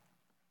see,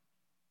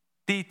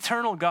 the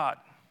eternal God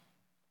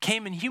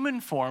came in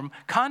human form,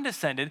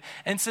 condescended,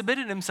 and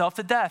submitted himself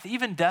to death,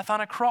 even death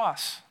on a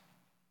cross.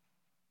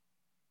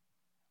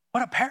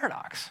 What a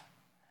paradox.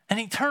 An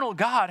eternal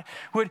God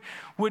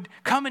would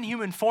come in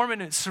human form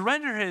and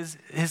surrender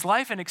his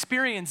life and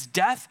experience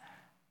death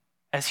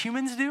as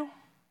humans do.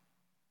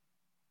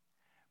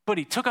 But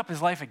he took up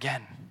his life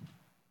again.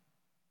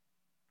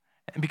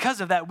 And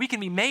because of that, we can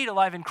be made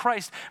alive in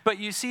Christ. But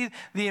you see,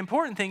 the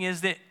important thing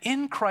is that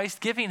in Christ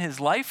giving his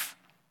life,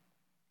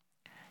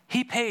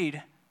 he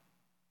paid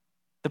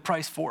the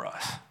price for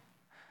us.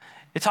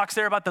 It talks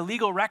there about the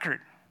legal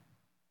record.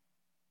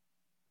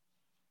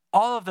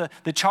 All of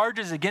the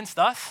charges against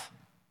us,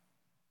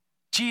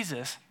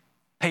 Jesus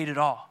paid it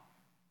all.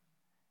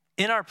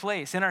 In our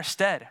place, in our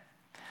stead.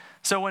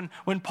 So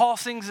when Paul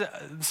sings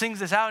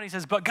this out and he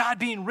says, but God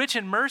being rich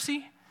in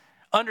mercy,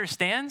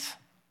 understands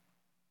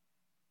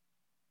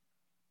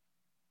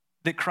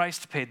that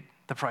Christ paid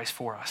the price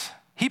for us.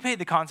 He paid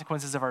the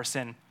consequences of our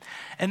sin.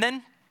 And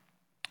then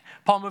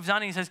Paul moves on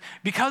and he says,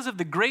 because of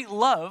the great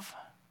love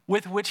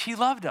with which he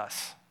loved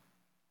us.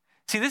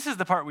 See, this is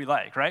the part we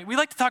like, right? We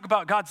like to talk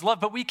about God's love,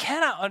 but we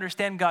cannot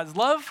understand God's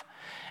love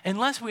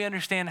unless we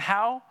understand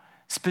how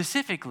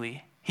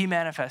specifically he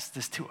manifests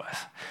this to us.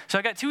 So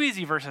I got two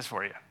easy verses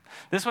for you.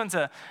 This one's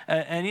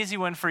an easy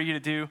one for you to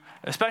do,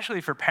 especially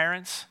for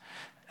parents.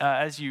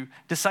 As you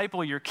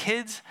disciple your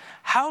kids,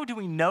 how do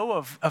we know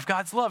of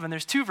God's love? And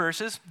there's two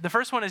verses. The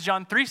first one is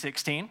John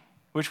 3:16,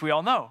 which we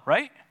all know,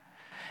 right?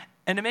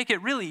 And to make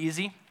it really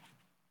easy,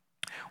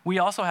 we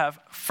also have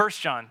 1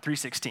 John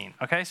 3:16,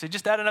 okay? So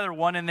just add another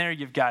one in there,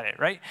 you've got it,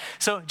 right?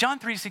 So John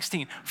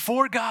 3:16,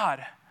 for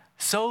God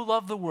so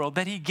loved the world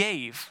that he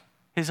gave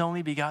his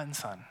only begotten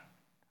Son,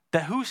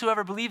 that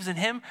whosoever believes in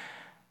him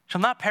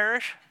shall not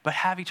perish, but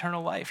have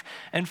eternal life.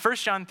 And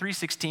 1 John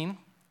 3:16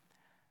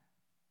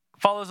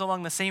 follows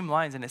along the same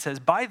lines, and it says,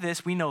 by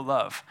this we know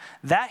love,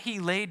 that he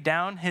laid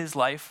down his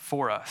life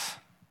for us.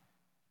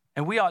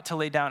 And we ought to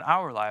lay down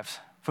our lives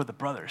for the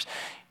brothers.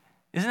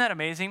 Isn't that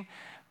amazing?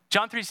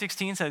 John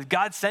 3:16 says,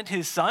 God sent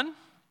his Son,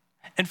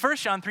 And 1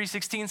 John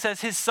 3:16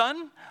 says, his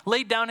son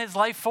laid down his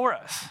life for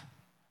us.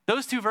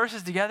 Those two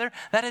verses together,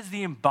 that is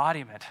the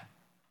embodiment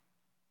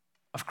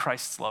of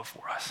Christ's love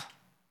for us.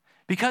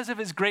 Because of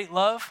his great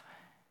love,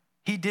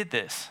 he did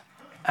this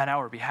on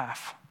our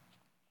behalf.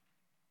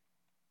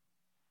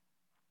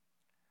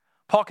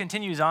 Paul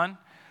continues on.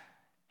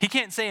 He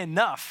can't say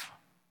enough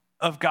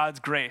of God's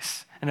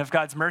grace and of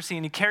God's mercy.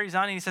 And he carries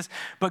on and he says,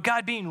 but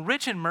God being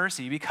rich in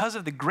mercy because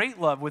of the great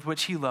love with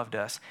which he loved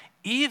us,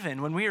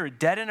 even when we were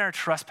dead in our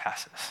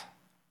trespasses.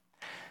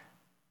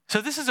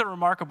 So this is a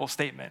remarkable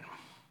statement.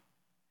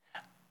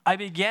 I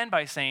began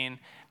by saying,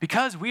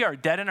 because we are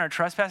dead in our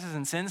trespasses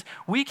and sins,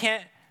 we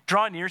can't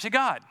draw near to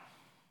God.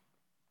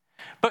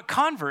 But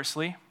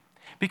conversely,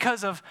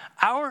 because of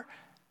our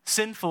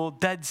sinful,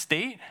 dead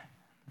state,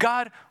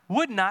 God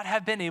would not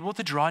have been able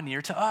to draw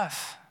near to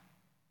us.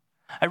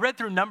 I read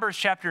through Numbers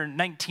chapter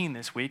 19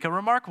 this week, a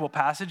remarkable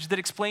passage that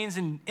explains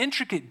in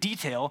intricate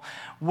detail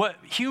what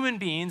human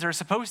beings are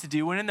supposed to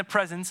do when in the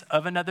presence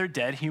of another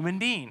dead human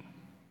being.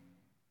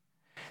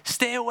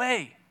 Stay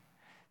away.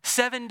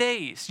 7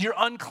 days. You're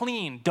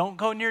unclean. Don't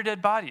go near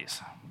dead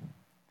bodies.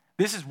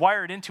 This is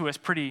wired into us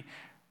pretty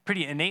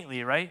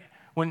innately, right?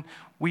 When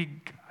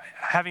we,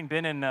 having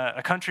been in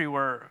a country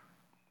where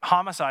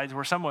homicides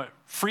were somewhat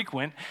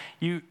frequent,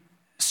 as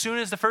soon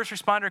as the first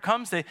responder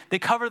comes, they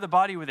cover the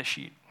body with a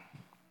sheet.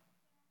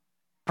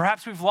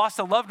 Perhaps we've lost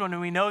a loved one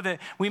and we know that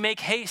we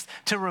make haste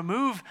to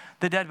remove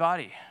the dead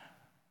body.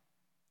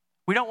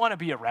 We don't want to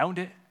be around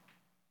it.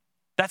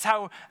 That's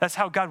how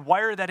God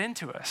wired that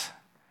into us.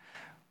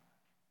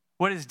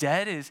 What is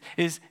dead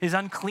is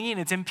unclean,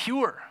 it's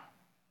impure.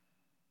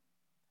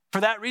 For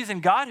that reason,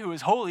 God who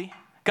is holy,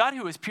 God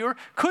who is pure,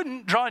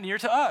 couldn't draw near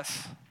to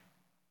us.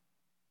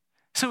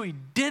 So he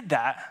did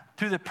that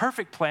through the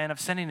perfect plan of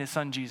sending his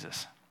son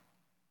Jesus.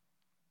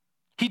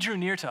 He drew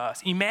near to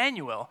us.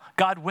 Emmanuel,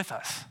 God with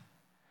us.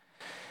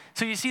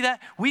 So you see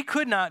that? We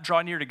could not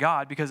draw near to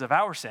God because of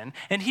our sin,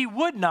 and he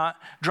would not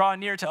draw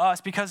near to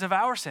us because of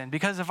our sin,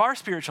 because of our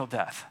spiritual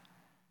death.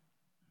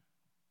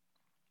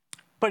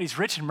 But he's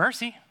rich in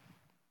mercy.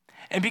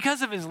 And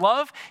because of his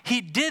love,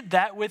 he did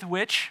that with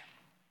which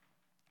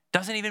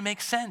doesn't even make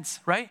sense,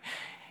 right?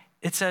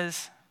 It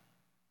says,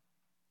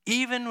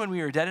 even when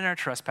we were dead in our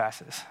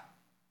trespasses,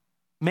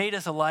 made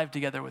us alive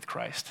together with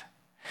Christ.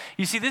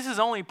 You see, this is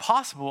only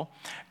possible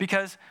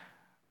because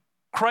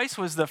Christ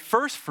was the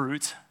first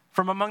fruits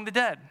from among the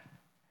dead.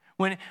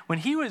 When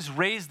he was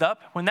raised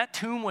up, when that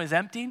tomb was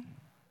emptied,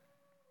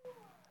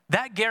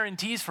 that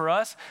guarantees for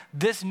us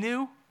this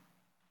new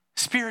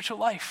spiritual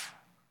life.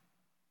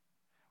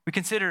 We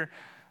consider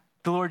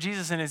the Lord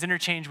Jesus in his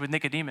interchange with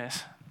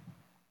Nicodemus.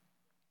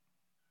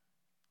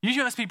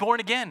 You must be born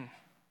again.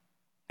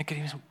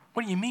 Nicodemus,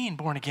 what do you mean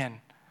born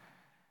again?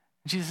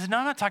 Jesus says, no,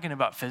 I'm not talking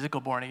about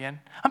physical born again.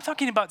 I'm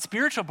talking about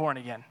spiritual born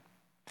again.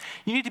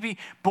 You need to be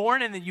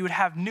born in that you would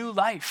have new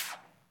life.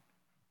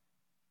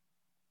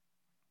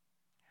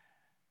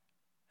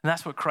 And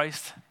that's what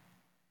Christ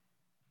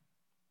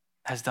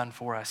has done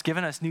for us,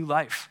 given us new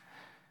life.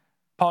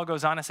 Paul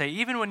goes on to say,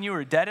 even when you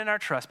were dead in our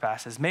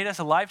trespasses, made us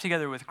alive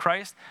together with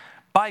Christ,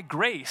 by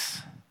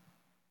grace,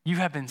 you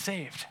have been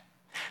saved.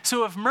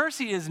 So if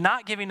mercy is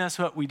not giving us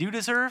what we do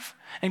deserve,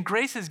 and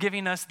grace is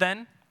giving us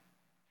then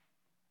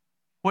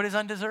what is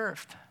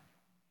undeserved,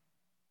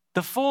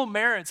 the full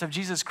merits of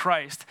Jesus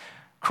Christ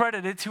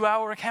credited to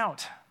our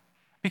account.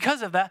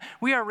 Because of that,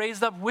 we are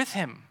raised up with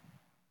him.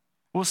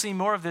 We'll see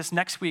more of this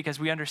next week as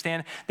we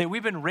understand that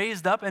we've been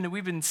raised up and that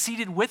we've been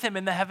seated with him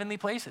in the heavenly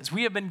places.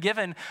 We have been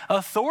given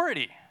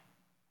authority.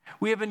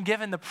 We have been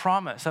given the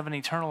promise of an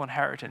eternal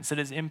inheritance that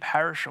is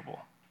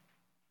imperishable.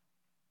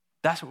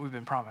 That's what we've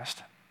been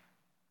promised.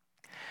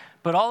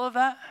 But all of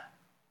that,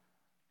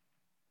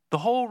 the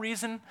whole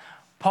reason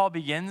Paul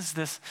begins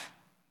this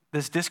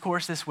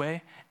discourse this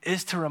way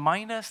is to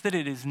remind us that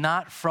it is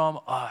not from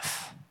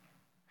us.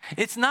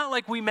 It's not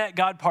like we met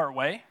God part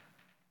way.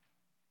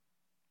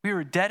 We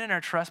were dead in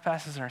our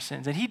trespasses and our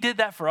sins, and he did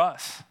that for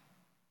us.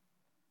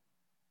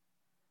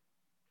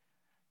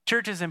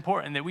 Church, is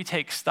important that we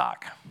take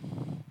stock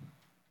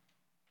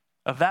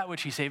of that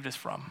which he saved us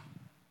from.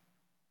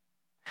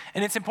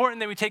 And it's important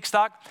that we take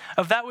stock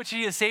of that which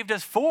he has saved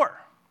us for,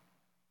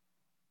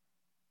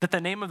 that the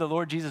name of the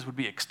Lord Jesus would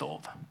be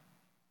extolled.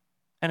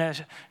 And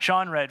as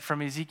Sean read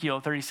from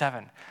Ezekiel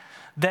 37,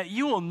 that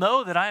you will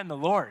know that I am the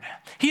Lord.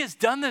 He has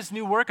done this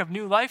new work of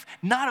new life,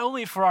 not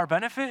only for our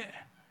benefit,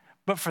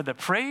 but for the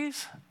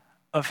praise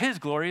of his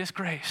glorious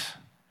grace.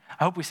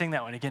 I hope we sing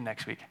that one again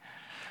next week.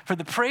 For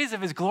the praise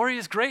of his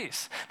glorious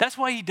grace. That's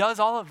why he does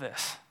all of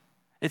this.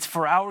 It's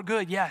for our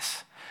good,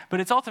 yes, but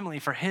it's ultimately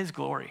for his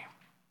glory.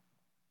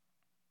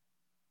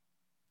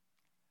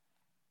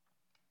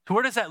 So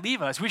where does that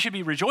leave us? We should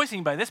be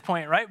rejoicing by this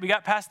point, right? We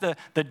got past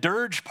the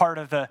dirge part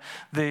of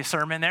the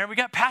sermon there. We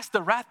got past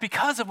the wrath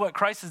because of what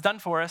Christ has done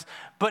for us.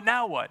 But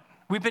now what?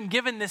 We've been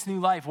given this new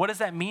life. What does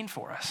that mean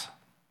for us?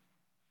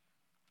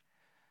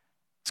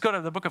 Let's go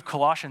to the book of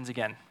Colossians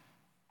again.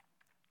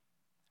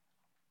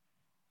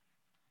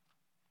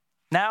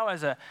 Now,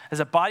 as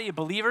a body of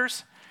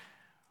believers,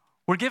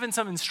 we're given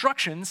some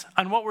instructions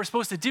on what we're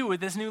supposed to do with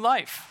this new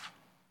life.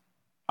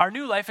 Our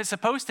new life is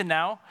supposed to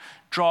now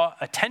draw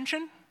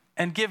attention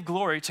and give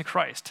glory to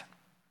Christ.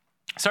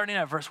 Starting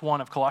at verse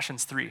 1 of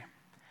Colossians 3.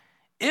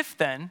 If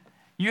then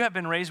you have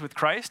been raised with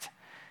Christ,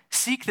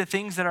 seek the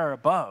things that are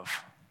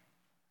above.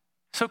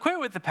 So quit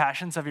with the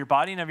passions of your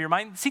body and of your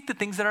mind. Seek the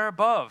things that are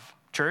above,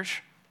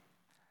 church,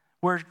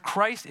 where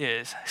Christ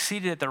is,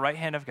 seated at the right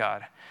hand of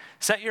God.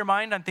 Set your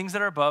mind on things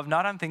that are above,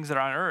 not on things that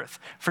are on earth.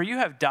 For you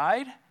have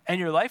died, and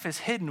your life is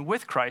hidden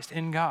with Christ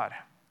in God.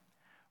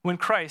 When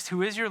Christ,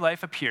 who is your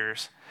life,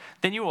 appears,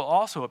 then you will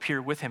also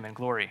appear with him in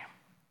glory.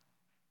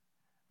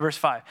 Verse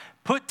 5,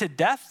 put to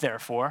death,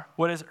 therefore,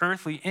 what is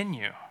earthly in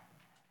you. Isn't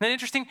that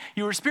interesting?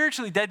 You were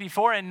spiritually dead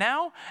before, and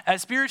now,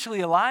 as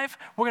spiritually alive,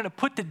 we're going to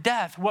put to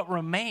death what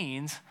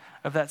remains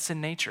of that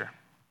sin nature.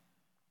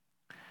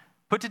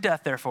 Put to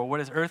death, therefore, what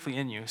is earthly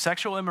in you: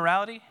 sexual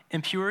immorality,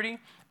 impurity,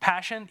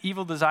 passion,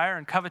 evil desire,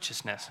 and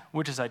covetousness,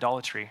 which is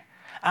idolatry.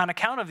 On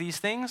account of these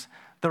things,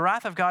 the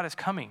wrath of God is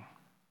coming.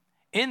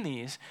 In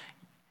these,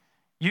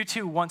 you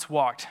too once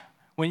walked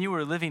when you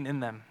were living in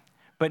them.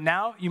 But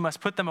now you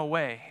must put them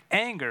away: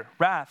 anger,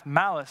 wrath,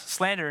 malice,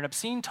 slander, and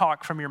obscene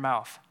talk from your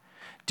mouth.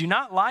 Do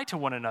not lie to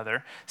one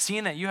another,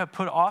 seeing that you have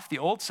put off the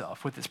old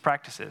self with its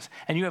practices,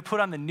 and you have put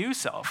on the new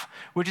self,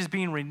 which is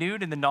being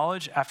renewed in the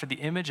knowledge after the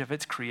image of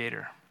its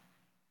creator.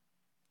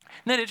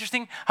 Isn't that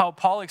interesting how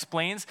Paul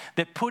explains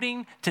that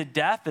putting to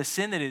death the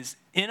sin that is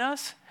in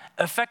us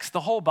affects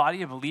the whole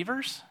body of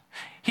believers?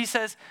 He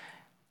says,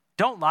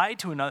 don't lie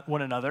to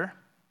one another.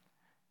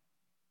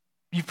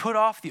 You put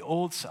off the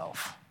old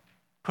self,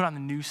 put on the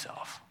new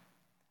self.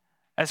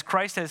 As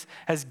Christ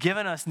has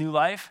given us new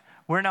life,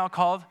 we're now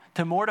called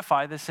to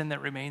mortify the sin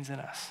that remains in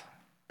us.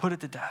 Put it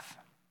to death.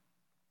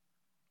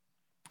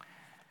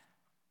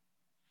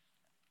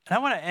 And I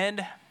want to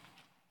end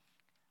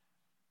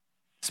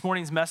this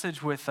morning's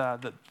message with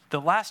the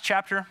last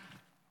chapter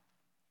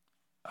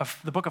of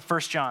the book of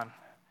 1 John.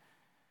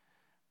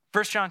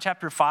 1 John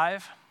chapter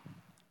 5,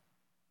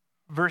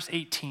 verse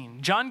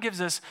 18. John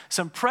gives us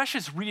some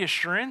precious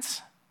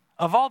reassurance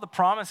of all the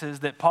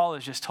promises that Paul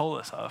has just told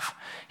us of.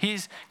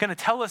 He's going to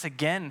tell us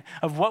again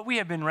of what we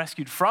have been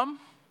rescued from,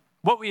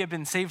 what we have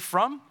been saved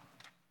from,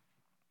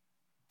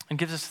 and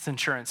gives us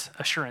this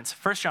assurance.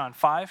 1 John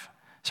 5,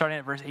 starting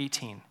at verse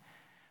 18.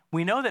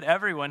 We know that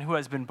everyone who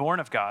has been born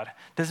of God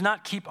does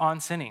not keep on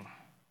sinning,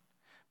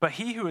 but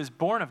he who is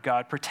born of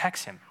God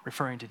protects him,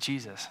 referring to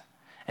Jesus,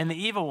 and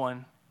the evil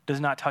one does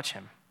not touch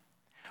him.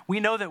 We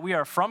know that we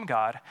are from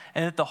God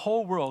and that the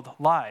whole world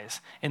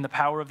lies in the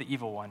power of the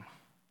evil one.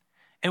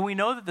 And we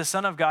know that the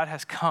Son of God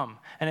has come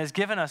and has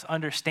given us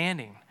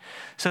understanding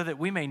so that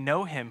we may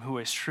know him who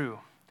is true.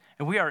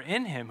 And we are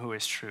in him who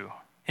is true,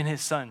 in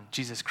his Son,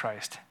 Jesus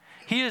Christ.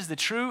 He is the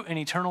true and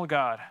eternal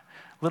God.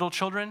 Little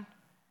children,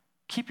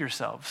 keep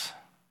yourselves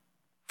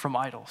from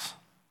idols.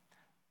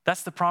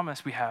 That's the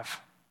promise we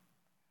have.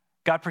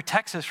 God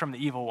protects us from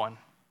the evil one.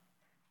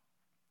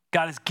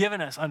 God has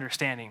given us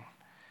understanding.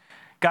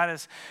 God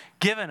has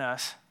given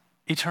us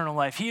eternal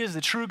life. He is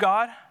the true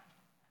God,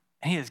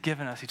 and he has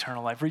given us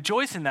eternal life.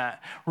 Rejoice in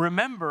that.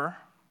 Remember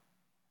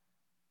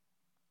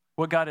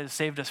what God has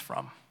saved us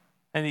from,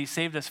 and he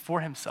saved us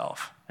for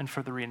himself and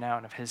for the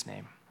renown of his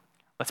name.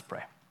 Let's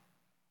pray.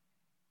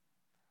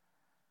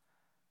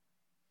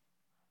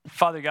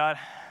 Father God,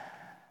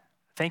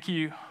 thank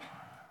you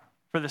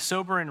for the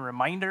sobering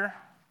reminder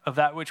of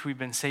that which we've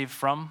been saved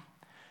from.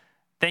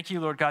 Thank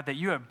you, Lord God, that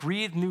you have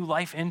breathed new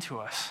life into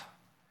us,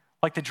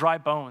 like the dry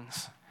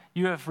bones.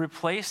 You have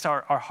replaced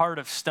our heart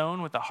of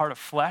stone with a heart of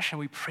flesh, and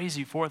we praise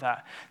you for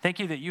that. Thank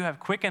you that you have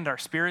quickened our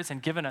spirits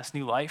and given us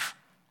new life.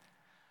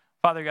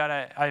 Father God,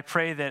 I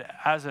pray that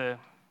as a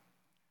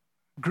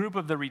group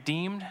of the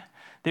redeemed,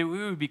 that we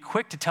would be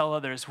quick to tell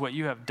others what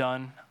you have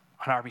done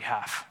on our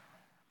behalf.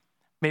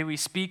 May we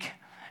speak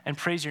and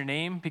praise your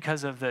name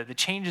because of the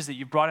changes that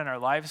you've brought in our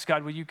lives.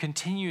 God, will you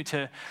continue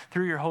to,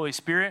 through your Holy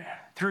Spirit,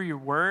 through your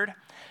word,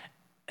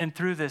 and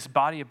through this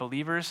body of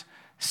believers,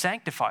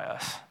 sanctify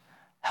us.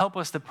 Help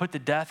us to put to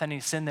death any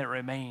sin that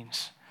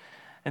remains,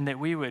 and that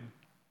we would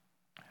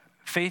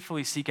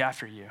faithfully seek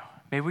after you.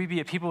 May we be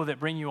a people that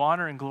bring you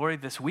honor and glory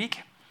this week.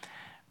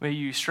 May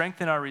you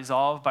strengthen our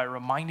resolve by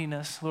reminding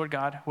us, Lord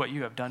God, what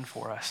you have done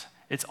for us.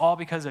 It's all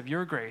because of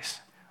your grace,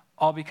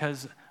 all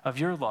because of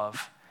your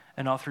love,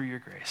 and all through your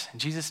grace. In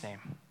Jesus'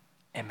 name,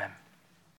 amen.